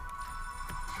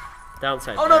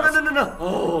 Downside. Oh, no, no, no, no, no.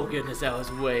 Oh, goodness, that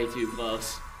was way too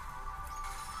close.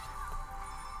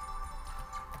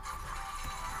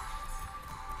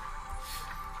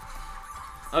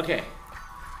 Okay.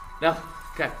 No.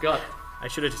 Okay, go up. I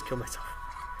should have just killed myself.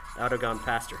 That would have gone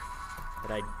faster.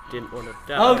 But I didn't want to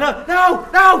die. Oh, no, no,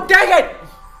 no, dang it!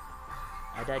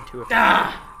 I died too.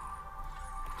 Ah!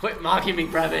 Quit mocking me,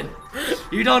 Brevin.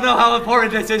 You don't know how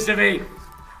important this is to me.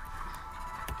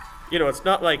 You know, it's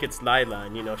not like it's Lila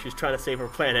and, you know, she's trying to save her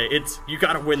planet. It's, you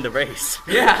gotta win the race.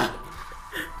 Yeah.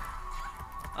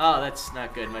 Oh, that's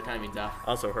not good. My timing's off.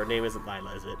 Also, her name isn't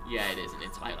Lila, is it? Yeah, it isn't.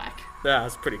 It's Lilac. Yeah,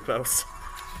 that's pretty close.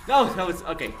 No, no, it's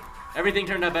okay. Everything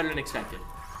turned out better than expected.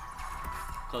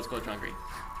 Close quote, hungry.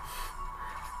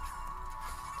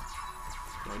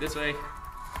 Going this way.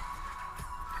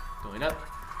 Going up.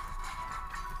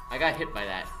 I got hit by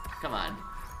that. Come on.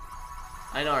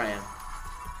 I know where I am.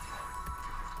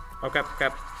 Oh, crap,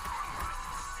 crap.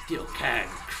 Still can,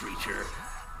 creature.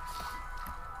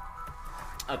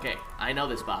 Okay, I know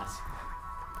this boss.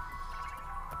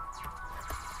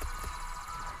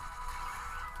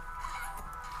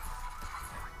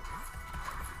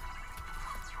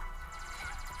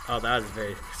 Oh, that was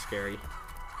very scary.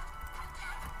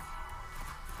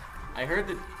 I heard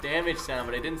the damage sound,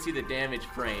 but I didn't see the damage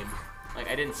frame. Like,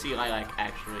 I didn't see Lilac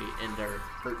actually end or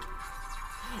hurt.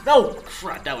 No!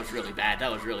 Crud, that was really bad.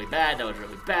 That was really bad. That was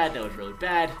really bad. That was really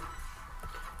bad.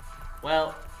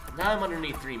 Well, now I'm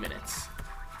underneath 3 minutes.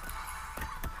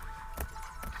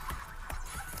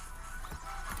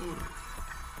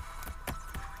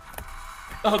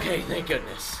 Okay, thank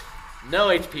goodness. No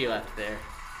HP left there.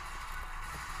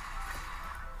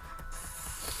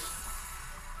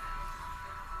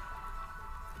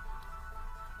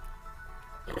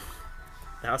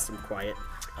 That was some quiet.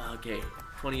 Okay,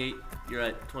 28. You're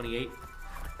at 28.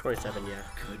 27, yeah.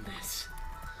 Goodness.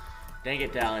 Dang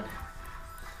it, Dallin.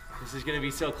 This is gonna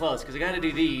be so close, because I gotta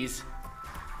do these.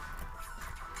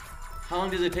 How long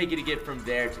does it take you to get from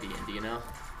there to the end, do you know?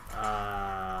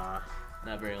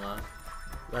 Not very long.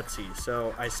 Let's see.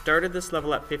 So I started this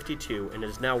level at 52 and it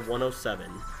is now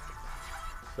 107. So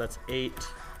that's 8.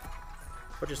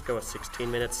 We'll just go with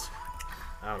 16 minutes.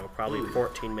 I don't know, probably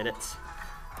 14 minutes.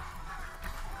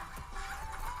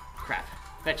 Crap.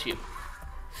 Fetch you.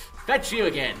 Fetch you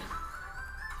again.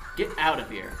 Get out of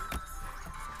here.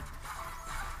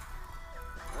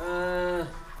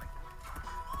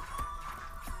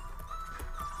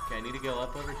 Okay, I need to go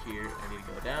up over here. I need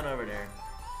to go down over there.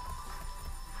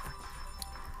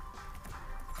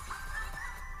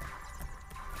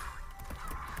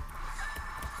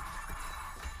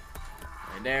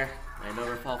 Right there. Land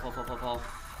over. Fall, fall, fall, fall, fall.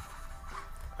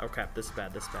 Oh crap, this is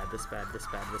bad, this is bad, this is bad, this is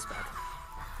bad, this is bad.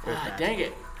 There's Ah, that. dang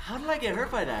it. How did I get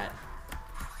hurt by that?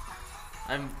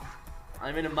 I'm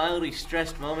in a mildly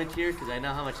stressed moment here because I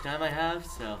know how much time I have,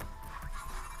 so.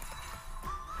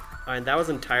 And that was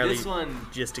entirely This one-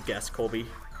 just a guess, Colby.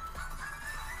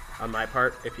 On my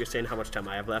part, if you're saying how much time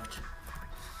I have left.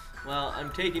 Well,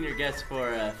 I'm taking your guess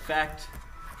for a fact.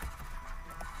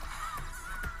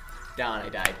 Down, I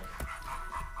died.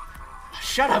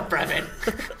 Shut up, Brevin!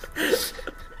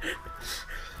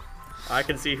 I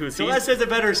can see who's Celeste has a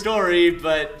better story,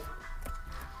 but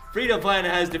Freedom Planet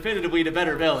has definitively the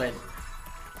better villain.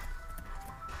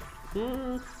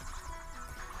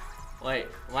 Wait,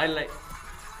 why did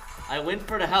I went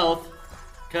for the health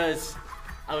because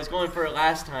I was going for it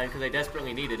last time because I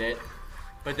desperately needed it.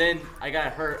 But then I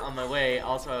got hurt on my way.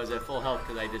 Also, I was at full health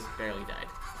because I just barely died.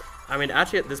 I mean,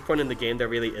 actually, at this point in the game, there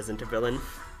really isn't a villain.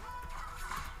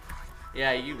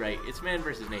 Yeah, you're right. It's man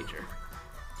versus nature.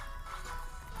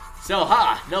 So,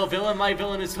 ha! No villain. My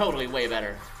villain is totally way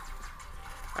better.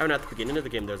 I mean, at the beginning of the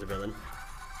game, there's a villain.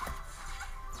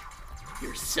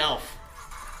 Yourself.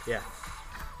 Yeah.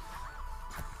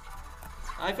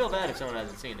 I feel bad if someone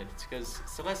hasn't seen it. It's because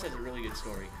Celeste has a really good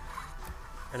story.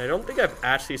 And I don't think I've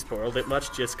actually spoiled it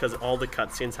much, just because all the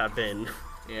cutscenes have been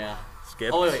Yeah.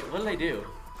 skipped. Oh, wait. What did I do?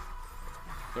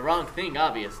 The wrong thing,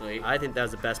 obviously. I think that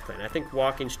was the best plan. I think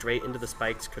walking straight into the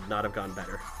spikes could not have gone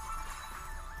better.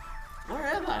 Where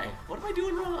am I? What am I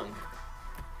doing wrong?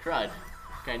 Crud.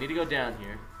 Okay, I need to go down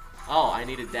here. Oh, I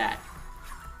needed that.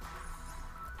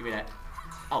 Give me that.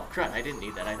 Oh, crud, I didn't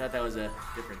need that. I thought that was a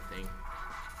different thing.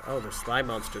 Oh, there's slime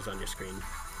monsters on your screen.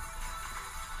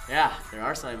 Yeah, there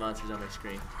are slime monsters on my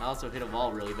screen. I also hit a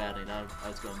wall really badly. Now I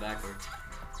was going backwards.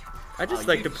 I just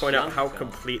like to point out how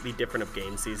completely different of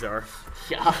games these are.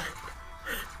 Yeah.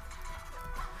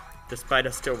 Despite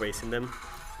us still racing them.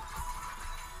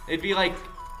 It'd be like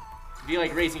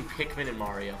racing Pikmin and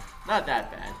Mario. Not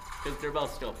that bad, because they're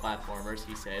both still platformers,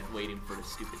 he said, waiting for the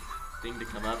stupid thing to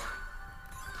come up.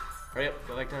 Hurry up,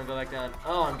 go back down, go back down.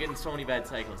 Oh, I'm getting so many bad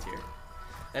cycles here.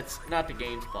 That's not the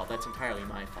game's fault, that's entirely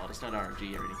my fault. It's not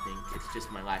RNG or anything, it's just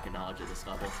my lack of knowledge of this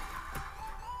level.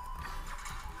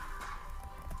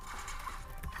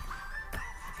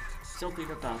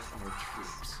 Something about our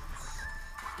troops.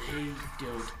 They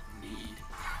don't need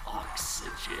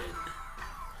oxygen.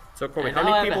 So, Corey, how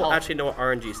many people actually know what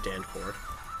RNG stands for?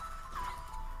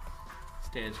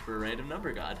 Stands for Random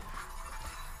Number God.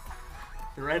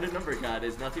 The Random Number God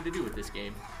has nothing to do with this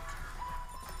game.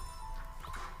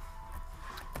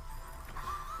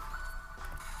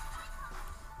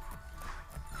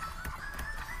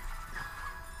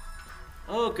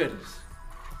 Oh, goodness.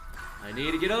 I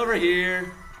need to get over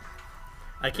here.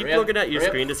 I keep looking at your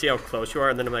screen to see how close you are,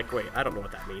 and then I'm like, wait, I don't know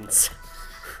what that means.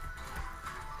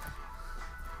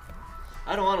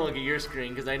 I don't want to look at your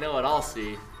screen because I know what I'll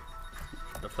see.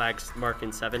 The flag's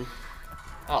marking 7.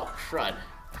 Oh, crud.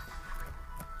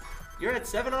 You're at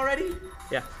 7 already?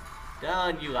 Yeah.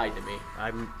 Don, you lied to me.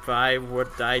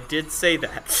 I did say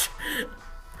that.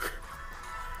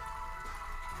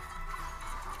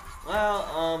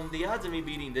 Well, the odds of me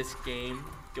beating this game,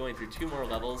 going through 2 more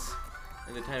levels,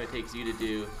 and the time it takes you to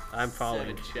do I'm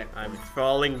falling. 7 checkpoints. I'm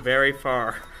falling very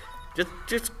far.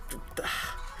 Just.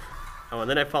 Oh, and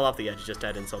then I fall off the edge. Just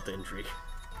add insult to injury.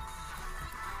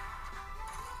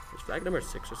 Is flag number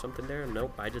 6 or something there?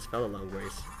 Nope, I just fell a long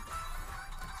ways.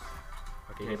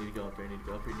 Okay, I need to go up here. I need to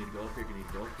go up here. I need to go up here. I need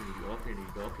to go up here. I need to go up here. I need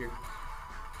to go up here.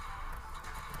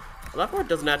 Leftboard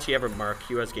doesn't actually ever mark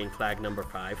you as getting flag number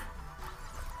 5.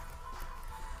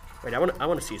 Wait, I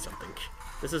want to see something.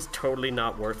 This is totally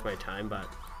not worth my time, but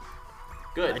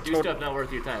good. Do stuff not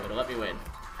worth your time. It'll let me win.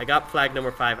 I got flag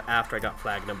number 5 after I got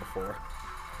flag number 4.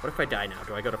 What if I die now?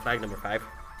 Do I go to flag number 5?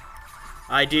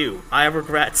 I do. I have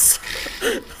regrets.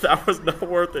 That was not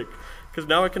worth it. Because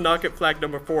now I cannot get flag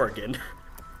number 4 again.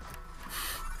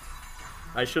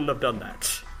 I shouldn't have done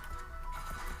that.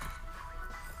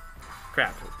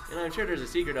 Crap. You know, I'm sure there's a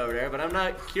secret over there, but I'm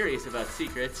not curious about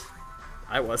secrets.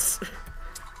 I was.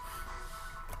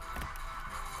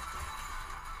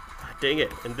 Dang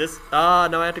it. And this...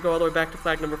 no, I have to go all the way back to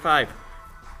flag number 5.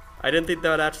 I didn't think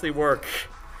that would actually work.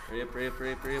 Hurry up, hurry up,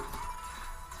 hurry up, hurry up.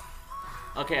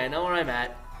 Okay, I know where I'm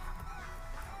at.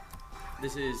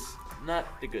 This is not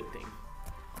the good thing.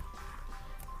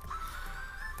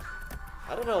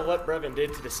 I don't know what Brevin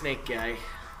did to the snake guy.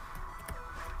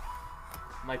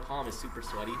 My palm is super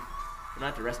sweaty.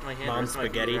 Not the rest of my hand. Mom's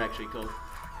spaghetti. Are actually cold.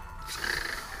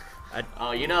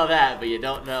 Oh, you know that, but you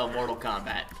don't know Mortal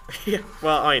Kombat. Yeah,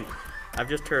 well, I mean, I've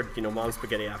just heard, you know, mom's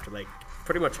spaghetti after, like,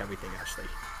 pretty much everything, actually.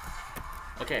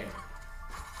 Okay.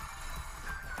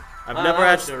 I've never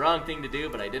actually... the wrong thing to do,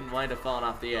 but I didn't wind up falling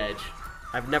off the edge.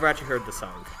 I've never actually heard the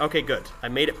song. Okay, good. I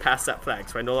made it past that flag,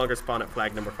 so I no longer spawn at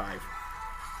flag number 5.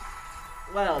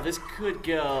 Well, this could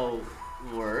go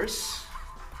worse.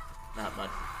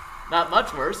 Not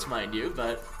much worse, mind you,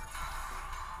 but...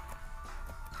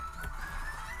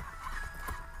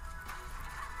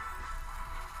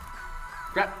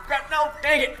 Crap, no,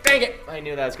 dang it! I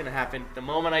knew that was gonna happen the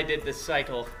moment I did the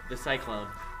cyclone.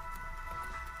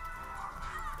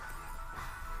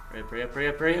 Hurry up, hurry up,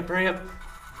 hurry up, hurry up.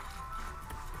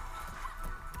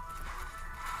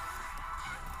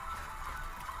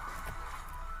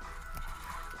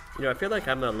 You know, I feel like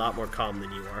I'm a lot more calm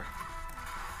than you are.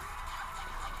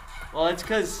 Well, it's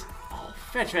because... Oh,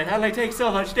 Fetchman, how did I take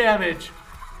so much damage?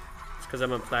 It's because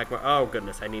I'm on flag marker. Oh,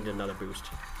 goodness, I need another boost.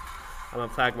 I'm on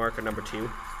flag marker number 2.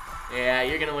 Yeah,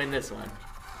 you're going to win this one.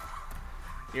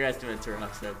 Your estimates are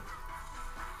off, so...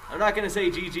 I'm not going to say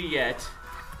GG yet.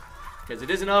 Because it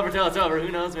isn't over till it's over. Who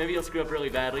knows? Maybe you'll screw up really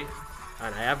badly.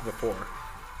 And I have before.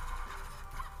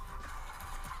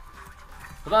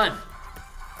 Come on.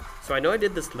 So I know I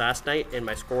did this last night, and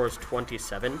my score is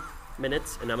 27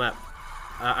 minutes, and I'm at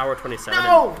hour 27.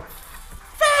 No!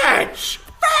 Fetch!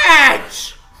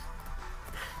 Fetch!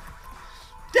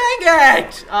 Dang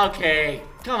it! Okay,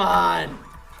 come on.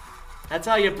 That's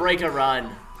how you break a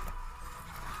run.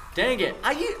 Dang it.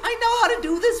 I know how to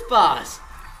do this, boss.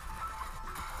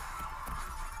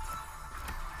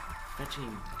 Fetching.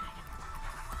 Dang it.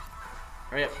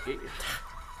 Hurry up.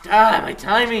 Ah, my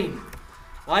timing.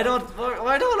 Why don't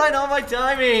I know my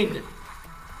timing?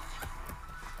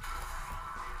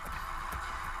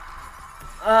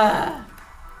 Down,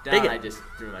 I just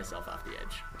threw myself off the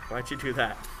edge. Why'd you do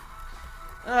that?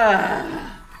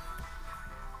 Ah.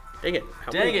 Dang it.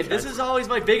 Dang it, this is always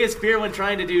my biggest fear when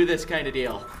trying to do this kind of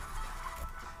deal.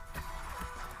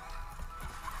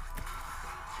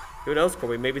 Who knows,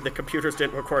 Colby? Maybe the computers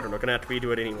didn't record and we're gonna have to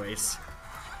redo it anyways.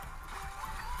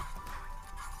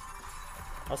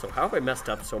 Also, how have I messed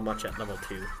up so much at level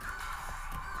 2?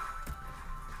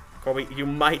 Colby, you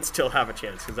might still have a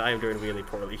chance, because I am doing really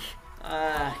poorly.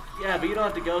 Yeah, but you don't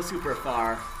have to go super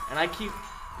far. And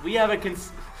we have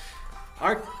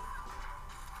our...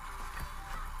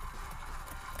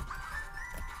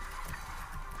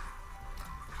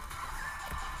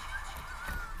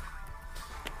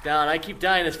 Dallin, I keep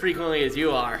dying as frequently as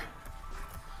you are.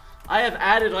 I have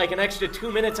added like an extra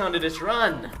 2 minutes onto this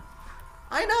run.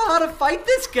 I know how to fight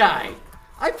this guy.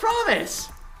 I promise.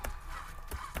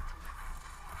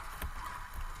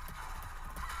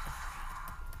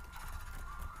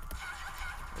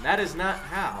 And that is not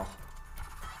how.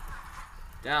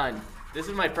 Dallin, this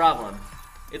is my problem.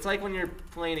 It's like when you're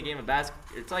playing a game of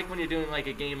it's like when you're doing like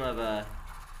a game of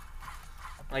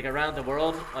like around the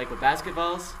world, like with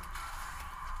basketballs.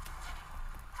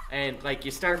 And like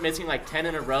you start missing like 10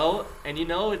 in a row, and you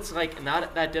know it's like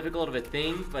not that difficult of a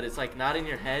thing, but it's like not in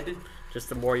your head. Just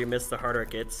the more you miss, the harder it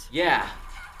gets. Yeah.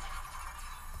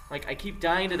 Like I keep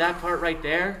dying to that part right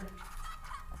there.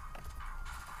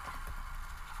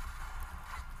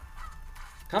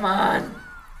 Come on!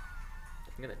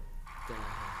 I'm gonna die.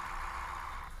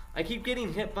 I keep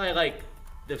getting hit by like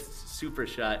the super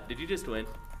shot. Did you just win?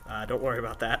 Don't worry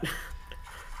about that.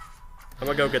 I'm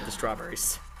gonna go get the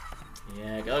strawberries.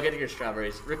 Yeah, go get your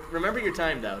strawberries. Remember your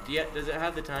time though. Does it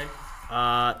have the time?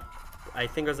 I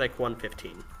think it was like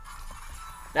 1:15.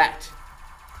 That.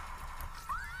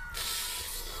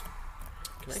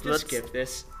 Can I just skip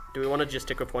this? Do we want to just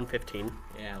stick with 1:15?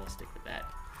 Yeah, we'll stick with that.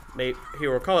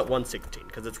 Here, we'll call it 1:16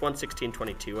 because it's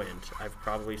 1:16:22, and I've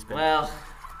probably spent. Well,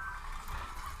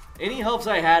 any hopes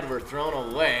I had were thrown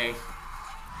away.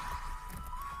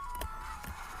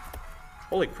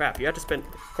 Holy crap! You have to spend.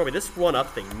 Corby, this one-up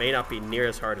thing may not be near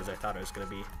as hard as I thought it was going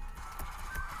to be.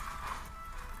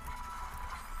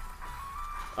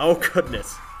 Oh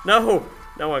goodness! No!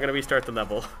 No, I'm going to restart the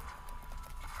level.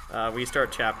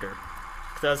 Restart chapter.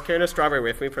 Because I was carrying a strawberry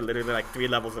with me for literally like 3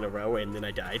 levels in a row, and then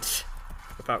I died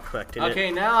without collecting it.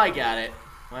 Okay, now I got it.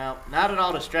 Well, now that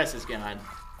all the stress is gone.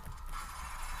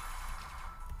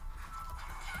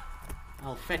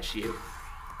 I'll fetch you.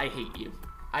 I hate you.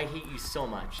 I hate you so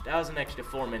much. That was an extra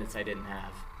 4 minutes I didn't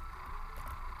have.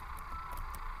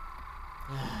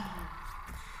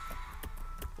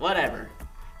 Whatever.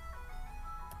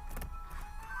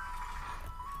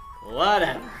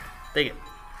 Whatever. Dang it.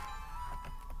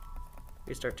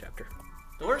 Restart chapter.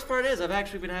 The worst part is I've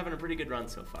actually been having a pretty good run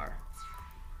so far.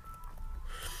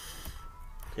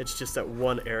 It's just that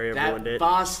one area ruined it. That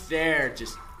boss there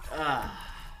just...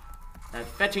 That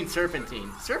fetching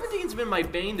Serpentine. Serpentine's been my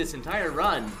bane this entire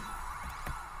run.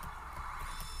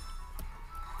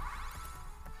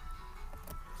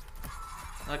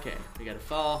 Okay, we gotta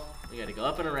fall. We gotta go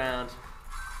up and around.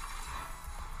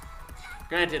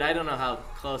 Granted, I don't know how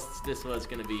close this was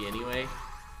gonna be anyway.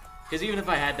 Because even if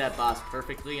I had that boss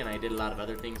perfectly and I did a lot of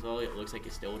other things well, it looks like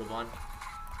you still would have won.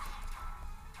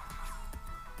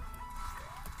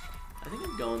 I think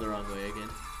I'm going the wrong way again.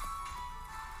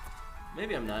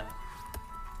 Maybe I'm not.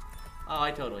 Oh,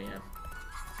 I totally am.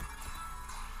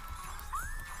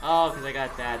 Oh, because I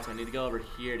got that, so I need to go over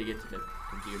here to get to the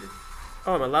computer.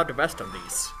 Oh, I'm allowed to rest on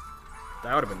these.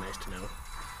 That would have been nice to know.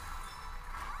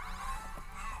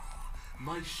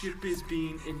 My ship is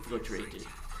being infiltrated.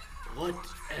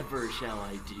 Whatever shall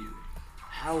I do?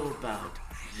 How about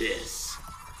this?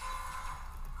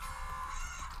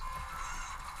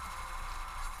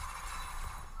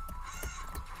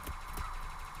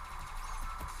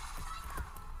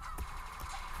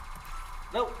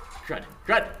 No! Crud!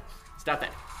 Crud! Stop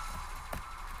that.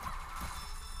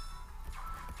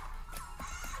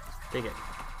 Dang it.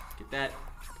 Get that.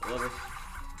 Go over.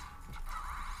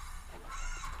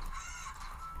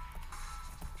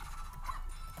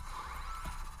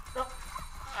 No!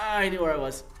 I knew where I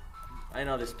was. I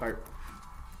know this part.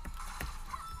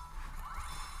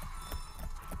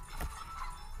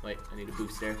 Wait, I need a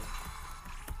boost there.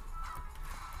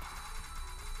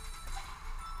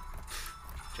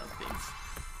 Jump things.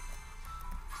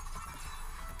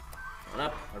 Going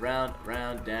up,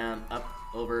 around, down, up,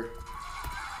 over,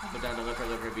 up and down to left, right,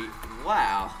 left, right, beat.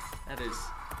 Wow, that is.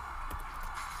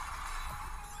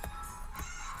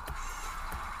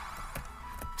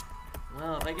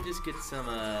 Well, if I could just get some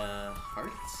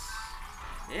hearts.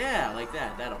 Yeah, like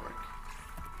that. That'll work.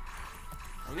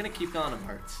 I'm gonna keep calling them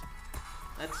hearts.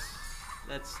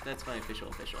 That's my official.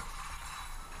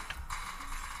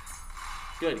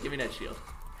 Good, give me that shield.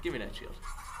 Give me that shield.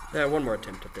 Yeah, one more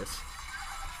attempt at this.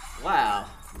 Wow,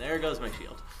 there goes my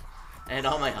shield. And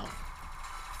all my health.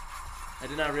 I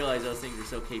did not realize those things were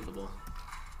so capable.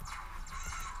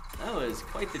 That was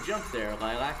quite the jump there,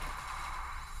 Lilac.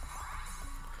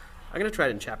 I'm gonna try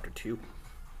it in chapter 2.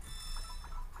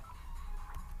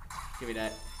 Give me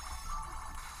that.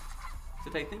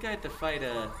 Except I think I have to fight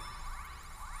a...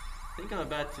 I think I'm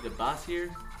about to the boss here.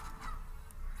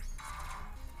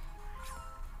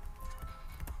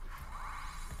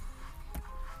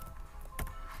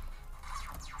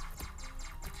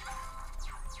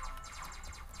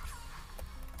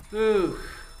 Ooh.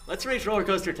 Let's race Roller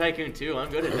Coaster Tycoon 2. I'm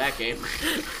good at that game.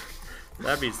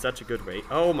 That'd be such a good rate.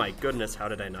 Oh my goodness, how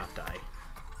did I not die?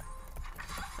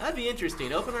 That'd be interesting.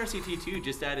 OpenRCT 2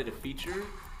 just added a feature.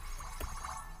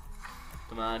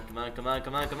 Come on.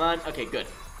 Okay, good.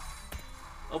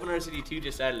 OpenRCT 2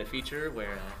 just added a feature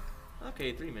where,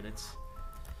 okay, 3 minutes.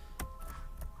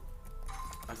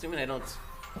 Assuming I don't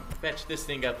fetch this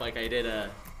thing up like I did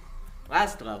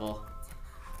last level.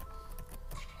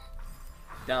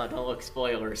 No, don't look,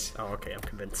 spoilers. Oh, okay, I'm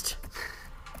convinced.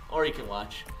 Or you can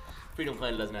watch. Freedom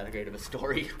Planet doesn't have that great of a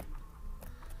story.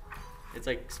 It's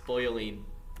like spoiling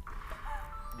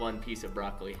one piece of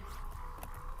broccoli.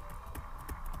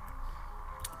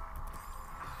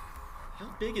 How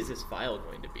big is this file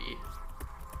going to be?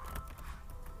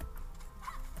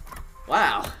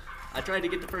 Wow! I tried to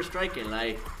get the first strike in and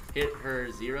I hit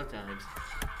her 0 times.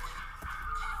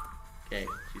 Okay,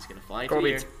 she's gonna fly into the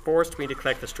air. It's forced me to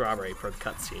collect the strawberry for the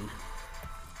cutscene.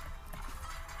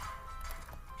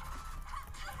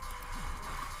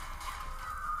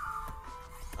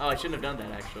 Oh, I shouldn't have done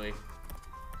that actually.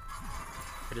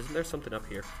 But isn't there something up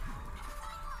here?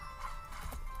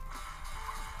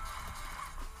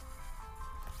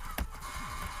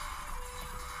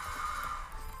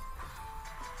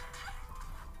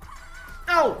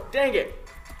 Oh, dang it!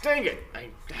 Dang it!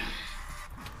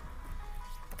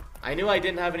 I knew I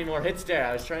didn't have any more hits there.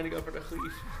 I was trying to go for the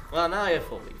leaf. Well, now I have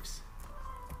full leaves.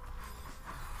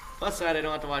 Plus that I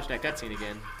don't have to watch that cutscene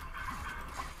again.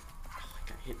 Oh, I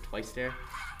got hit twice there.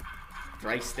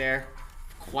 Thrice there.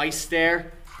 Twice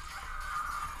there.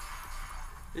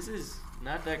 This is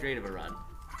not that great of a run.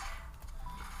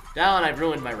 Dallin, I've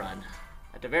ruined my run.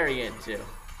 At the very end, too.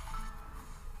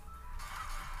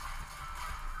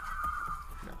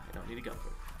 No, I don't need to go for it.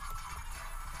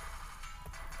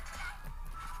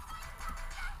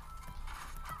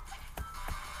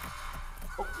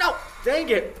 Oh, no! Dang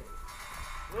it!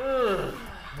 Ugh. Okay,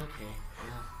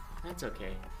 well, that's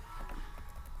okay.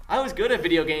 I was good at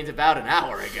video games about an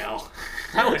hour ago.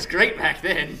 I was great back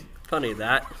then. Funny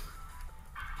that.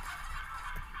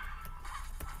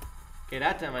 Okay,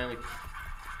 that time I only...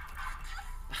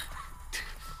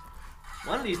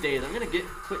 One of these days, I'm gonna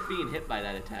quit being hit by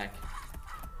that attack.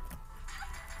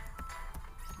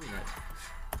 Give me that.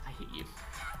 I hate you.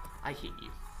 I hate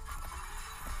you.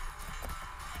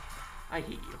 I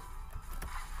hate you.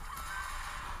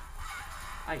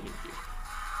 I hate you.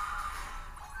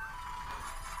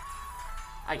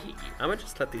 I hate you. I'm gonna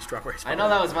just let these strawberries fall. I know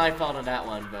that was my fault on that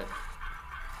one, but...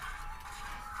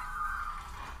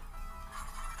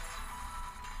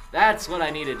 That's what I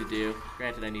needed to do.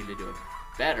 Granted, I needed to do it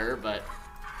better, but...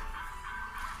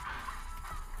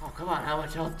 Oh, come on, how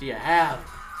much health do you have?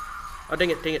 Oh, dang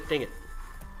it, dang it, dang it.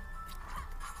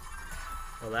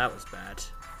 Oh, that was bad.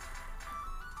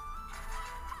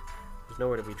 There's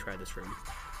nowhere to retry this room.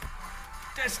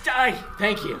 Just die!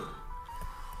 Thank you.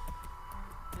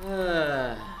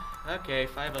 Okay,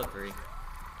 503.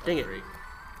 Dang it. Are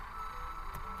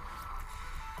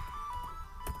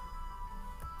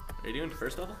you doing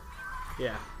first level?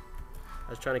 Yeah. I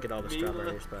was trying to get all the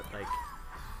strawberries, but like...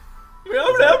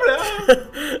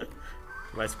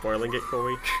 Am I spoiling it,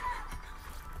 Colby?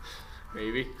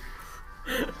 Maybe.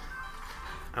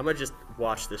 I'm gonna just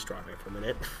watch this strawberry for a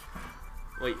minute.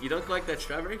 Wait, you don't like that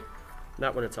strawberry?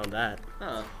 Not when it's on that.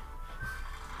 Oh.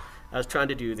 I was trying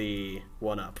to do the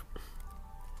 1-up.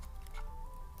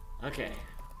 Okay.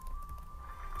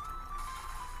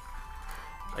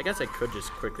 I guess I could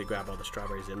just quickly grab all the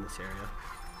strawberries in this area.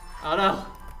 Oh no!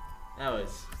 That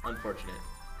was unfortunate.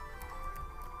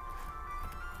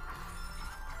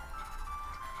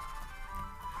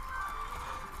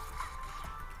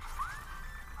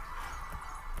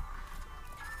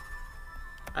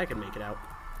 I can make it out.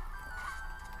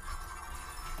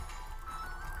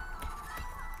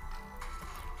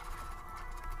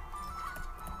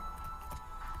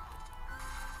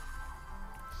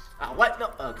 Ah, what?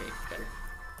 No. Okay, better.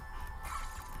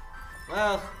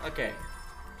 Well, okay.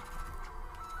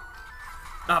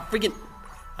 Ah, freaking!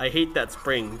 I hate that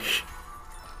spring.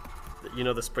 You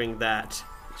know, the spring that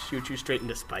shoots you straight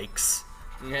into spikes.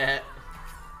 Yeah.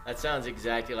 That sounds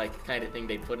exactly like the kind of thing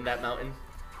they'd put in that mountain.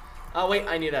 Oh, wait,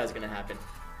 I knew that was going to happen.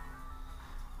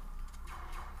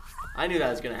 I knew that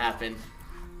was going to happen.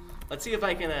 Let's see if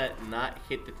I can not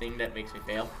hit the thing that makes me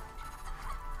fail.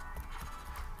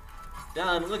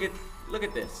 Dallin, look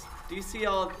at this. Do you see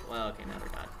all... Well, okay, now they're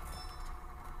gone.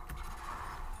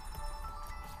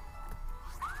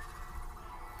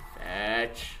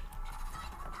 Fetch.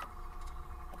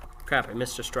 Crap, I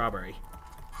missed a strawberry.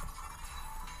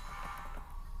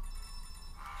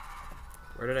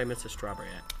 Where did I miss a strawberry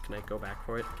at? Can I go back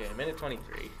for it? Okay, minute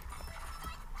 23.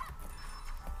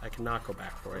 I cannot go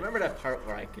back for it. Remember that part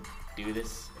where I could do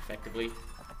this effectively?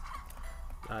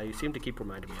 You seem to keep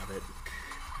reminding me of it.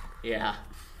 Yeah.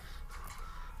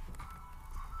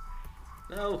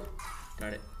 No.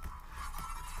 Darn it.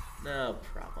 No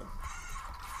problem.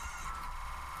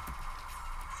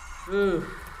 Ooh.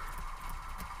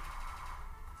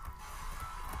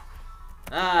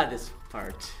 Ah, this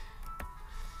part.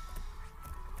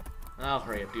 I'll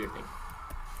hurry up, do your thing.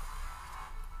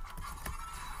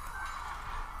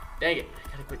 Dang it,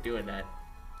 I gotta quit doing that.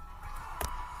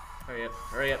 Hurry up,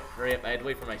 hurry up, hurry up. I had to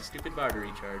wait for my stupid bar to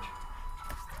recharge.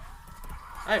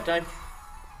 I have time.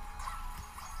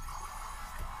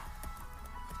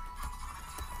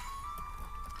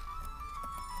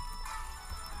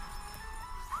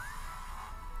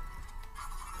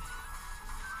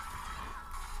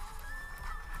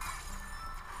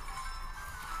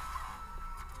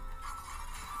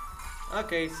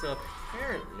 Okay, so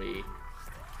apparently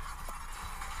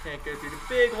can't go through the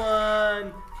big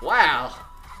one. Wow,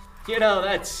 you know,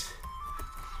 that's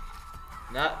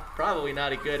probably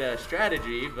not a good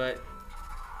strategy, but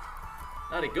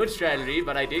not a good strategy.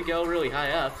 But I did go really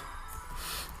high up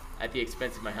at the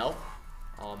expense of my health,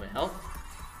 all of my health.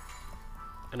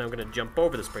 And I'm gonna jump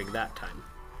over the spring that time.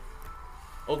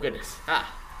 Oh goodness!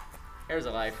 Ah, hair's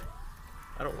alive.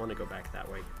 I don't want to go back that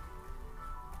way.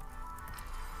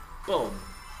 Boom.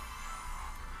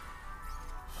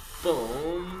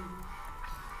 Boom.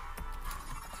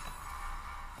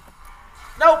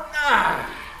 Nope. Ah.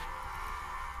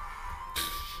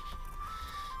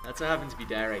 That's what happens if you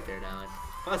die right there, Dallin.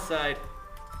 Plus side.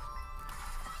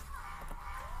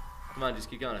 Come on,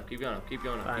 just keep going up, keep going up, keep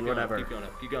going up, Fine, keep going whatever. up, keep going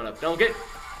up, keep going up. Don't get.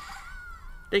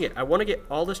 Dang it! I want to get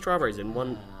all the strawberries in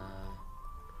one.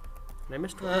 And I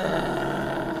missed one.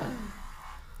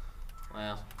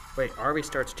 Wow. Wait, Arby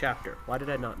starts chapter. Why did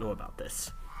I not know about this?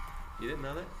 You didn't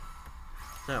know that?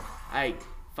 No.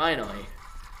 Finally.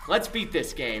 Let's beat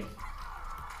this game.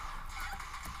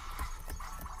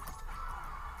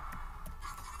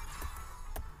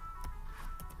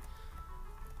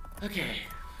 Okay.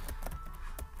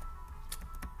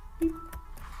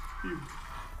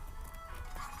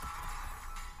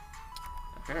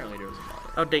 Apparently there was a ball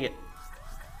there. Oh, dang it.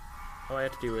 All I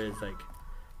have to do is, like,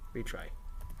 retry.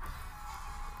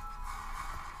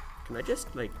 Can I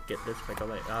just, like, get this if I go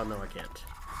like... Oh, no, I can't.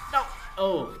 No!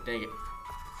 Oh, dang it.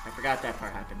 I forgot that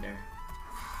part happened there.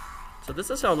 So this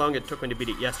is how long it took me to beat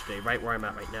it yesterday, right where I'm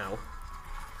at right now.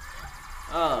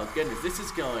 Oh, goodness. This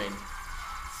is going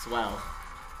swell.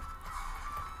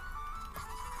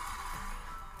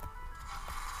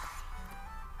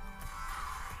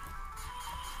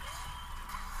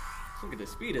 Look at the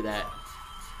speed of that.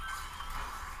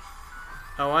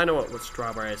 Oh, I know what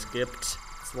strawberry I skipped.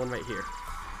 It's the one right here.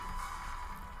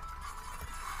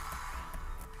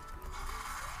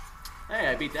 Hey,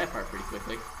 I beat that part pretty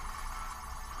quickly.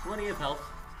 Plenty of health.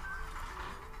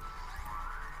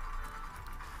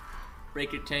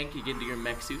 Break your tank, you get into your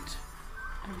mech suit.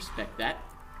 I respect that.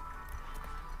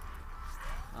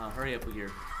 Hurry up with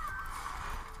your...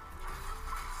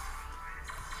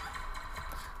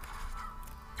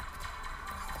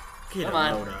 Get Come a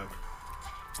on. load of.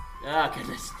 Oh,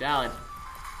 goodness. Dallin.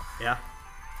 Yeah.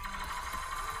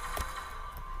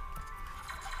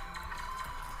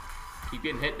 Keep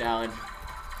getting hit, Dallin.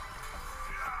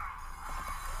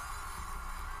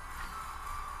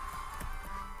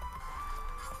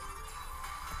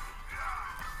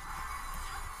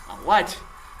 Oh, what?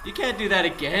 You can't do that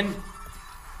again.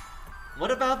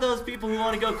 What about those people who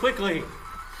want to go quickly?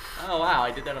 Oh, wow.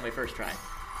 I did that on my first try.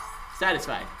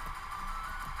 Satisfied.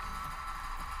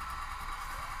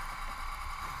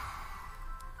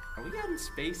 Are we out in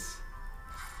space?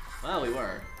 Well, we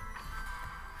were.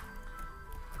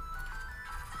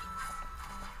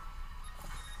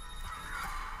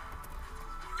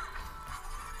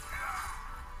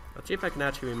 Let's see if I can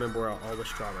actually remember where all the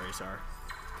strawberries are.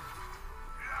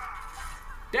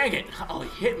 Dang it! Oh,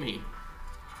 he hit me.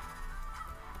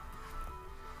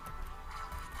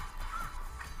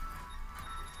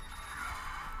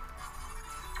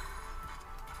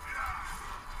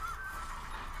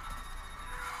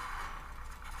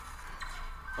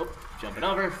 Oh, jumping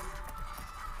over.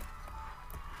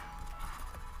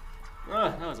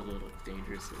 Oh, that was a little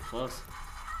dangerous, a little close.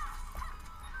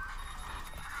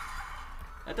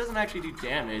 That doesn't actually do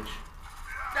damage.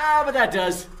 Ah, but that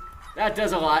does. That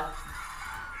does a lot.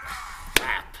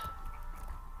 Crap.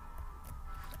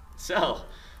 So,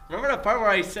 remember the part where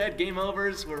I said game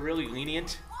overs were really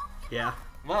lenient? Yeah.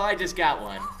 Well, I just got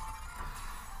one.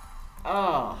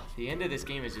 Oh, the end of this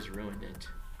game has just ruined it.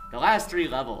 The last 3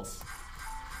 levels.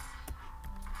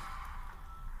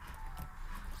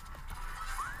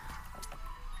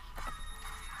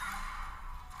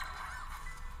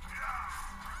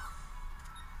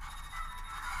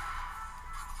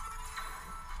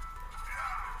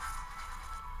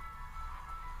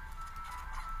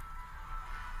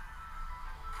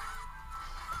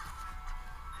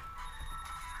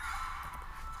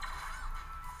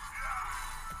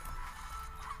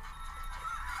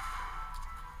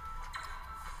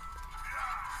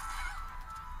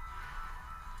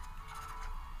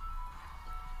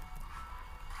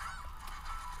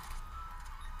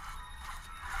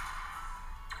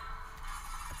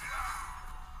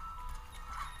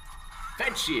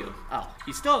 Fetch you! Oh,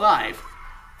 he's still alive.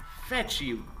 Fetch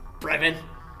you, Brevin.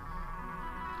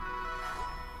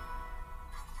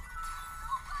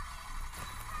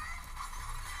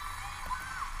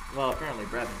 Well, apparently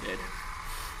Brevin did.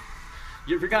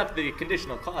 You forgot the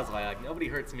conditional clause, like nobody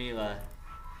hurts me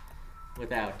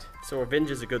without. So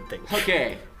revenge is a good thing.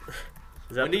 Okay.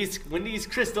 Is that When these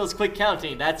crystals quit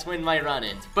counting, that's when my run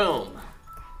ends. Boom.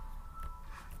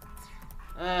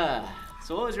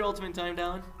 So what was your ultimate time,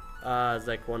 Dallin? It's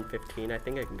like 1:15. I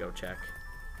think I can go check.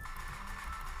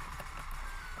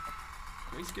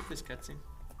 Can we skip this cutscene?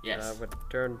 Yes.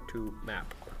 Return to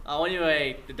map. Oh,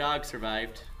 anyway, the dog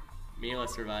survived. Mila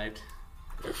survived.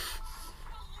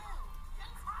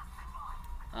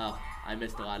 Oh, I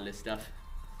missed a lot of this stuff.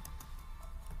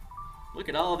 Look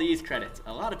at all these credits.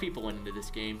 A lot of people went into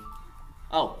this game.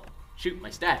 Oh, shoot, my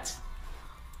stats.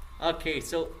 Okay,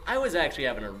 so I was actually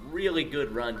having a really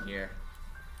good run here.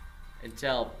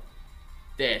 Until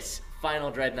this.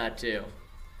 Final Dreadnought 2.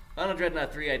 Final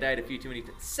Dreadnought 3, I died a few too many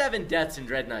times. 7 deaths in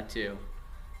Dreadnought 2.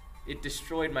 It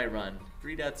destroyed my run.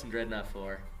 3 deaths in Dreadnought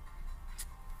 4.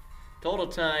 Total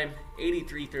time,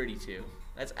 83:32.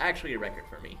 That's actually a record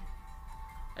for me.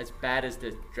 As bad as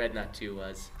the Dreadnought 2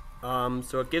 was.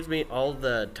 So it gives me all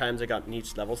the times I got in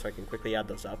each level so I can quickly add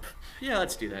those up. Yeah,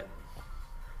 let's do that.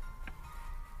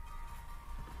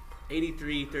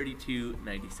 83, 32,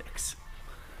 96.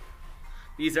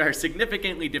 These are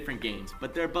significantly different games,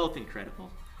 but they're both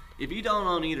incredible. If you don't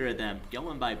own either of them, go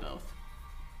and buy both.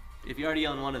 If you already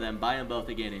own one of them, buy them both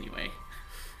again anyway.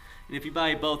 And if you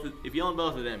own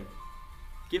both of them,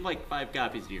 give like 5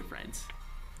 copies to your friends.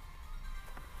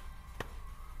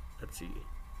 Let's see.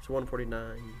 So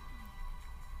 149.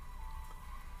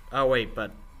 Oh wait,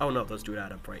 but oh no, those do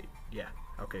add up, right? Yeah.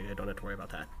 Okay, I don't have to worry about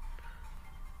that.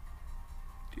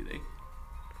 Do they?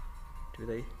 Do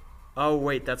they? Oh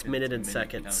wait, that's It's minute and minute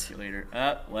seconds. Calculator.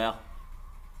 Well.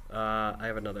 I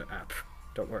have another app.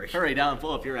 Don't worry. Hurry down,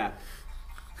 pull up your app.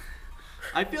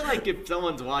 I feel like if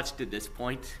someone's watched to this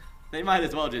point, they might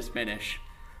as well just finish.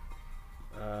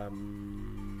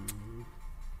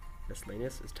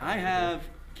 Miscellaneous is time. I have.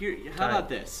 Here, how about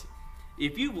this?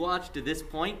 If you've watched to this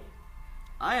point,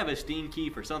 I have a Steam key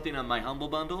for something on my Humble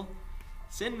Bundle.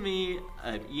 Send me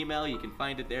an email. You can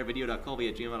find it there,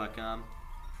 video.colby@gmail.com,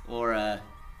 or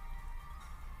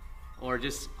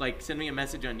just like send me a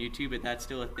message on YouTube if that's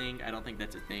still a thing. I don't think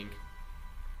that's a thing.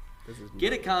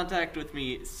 Get in contact with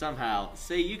me somehow.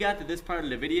 Say you got to this part of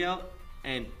the video,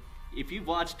 and if you've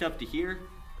watched up to here,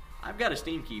 I've got a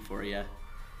Steam key for you.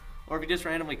 Or if you just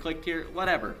randomly clicked here,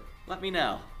 whatever. Let me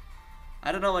know.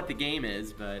 I don't know what the game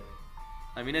is, but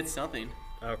I mean it's something.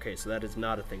 Okay, so that is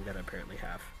not a thing that I apparently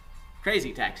have.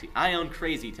 Crazy Taxi. I own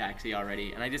Crazy Taxi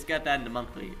already, and I just got that in the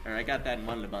monthly, or I got that in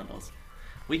one of the bundles.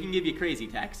 We can give you Crazy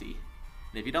Taxi.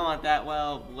 And if you don't want that,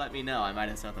 well, let me know. I might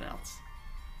have something else.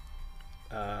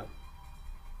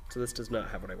 So this does not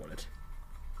have what I wanted.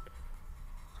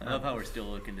 I love how we're still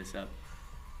looking this up.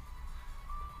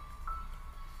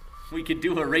 We could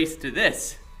do a race to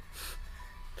this.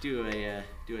 Do a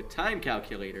time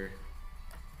calculator.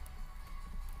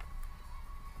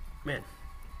 Man,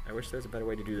 I wish there was a better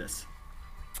way to do this.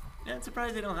 Yeah, I'm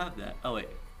surprised they don't have that. Oh wait.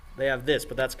 They have this,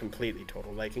 but that's completely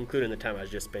total, like including the time I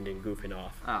was just spending goofing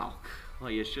off. Oh,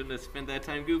 well, you shouldn't have spent that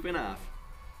time goofing off.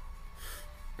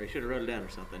 Or you should have wrote it down or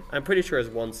something. I'm pretty sure it's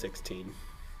 116.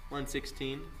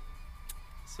 116.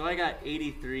 So I got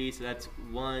 83, so that's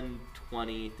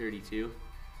 120.32.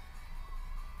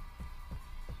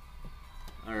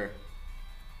 Or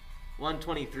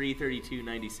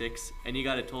 123.32.96. And you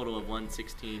got a total of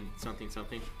 116 something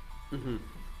something. Mm-hmm.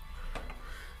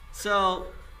 So,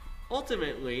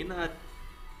 ultimately, not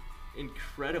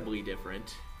incredibly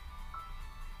different.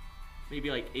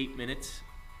 Maybe like 8 minutes.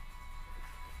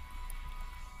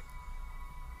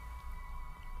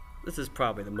 This is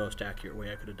probably the most accurate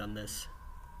way I could have done this.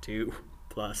 2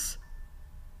 plus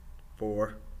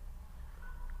 4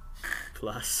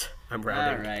 plus. I'm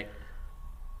rounding. All right.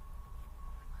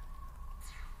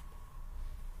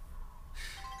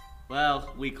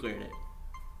 Well, we cleared it.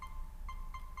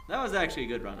 That was actually a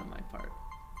good run on my part.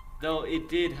 Though it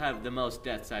did have the most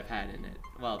deaths I've had in it.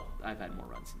 Well, I've had more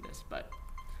runs than this, but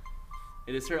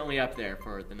it is certainly up there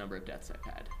for the number of deaths I've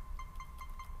had.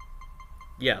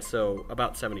 Yeah, so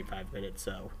about 75 minutes,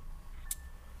 so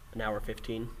an hour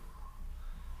 15.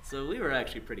 So we were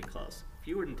actually pretty close.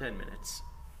 Fewer than 10 minutes.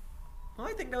 Well,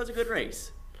 I think that was a good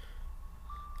race.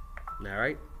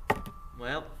 Alright.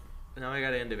 Well, now I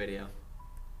gotta end the video.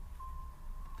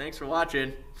 Thanks for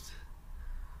watching.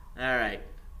 Alright.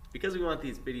 Because we want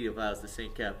these video files to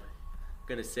sync up, I'm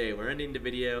gonna say we're ending the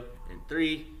video in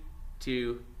 3,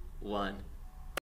 2, 1.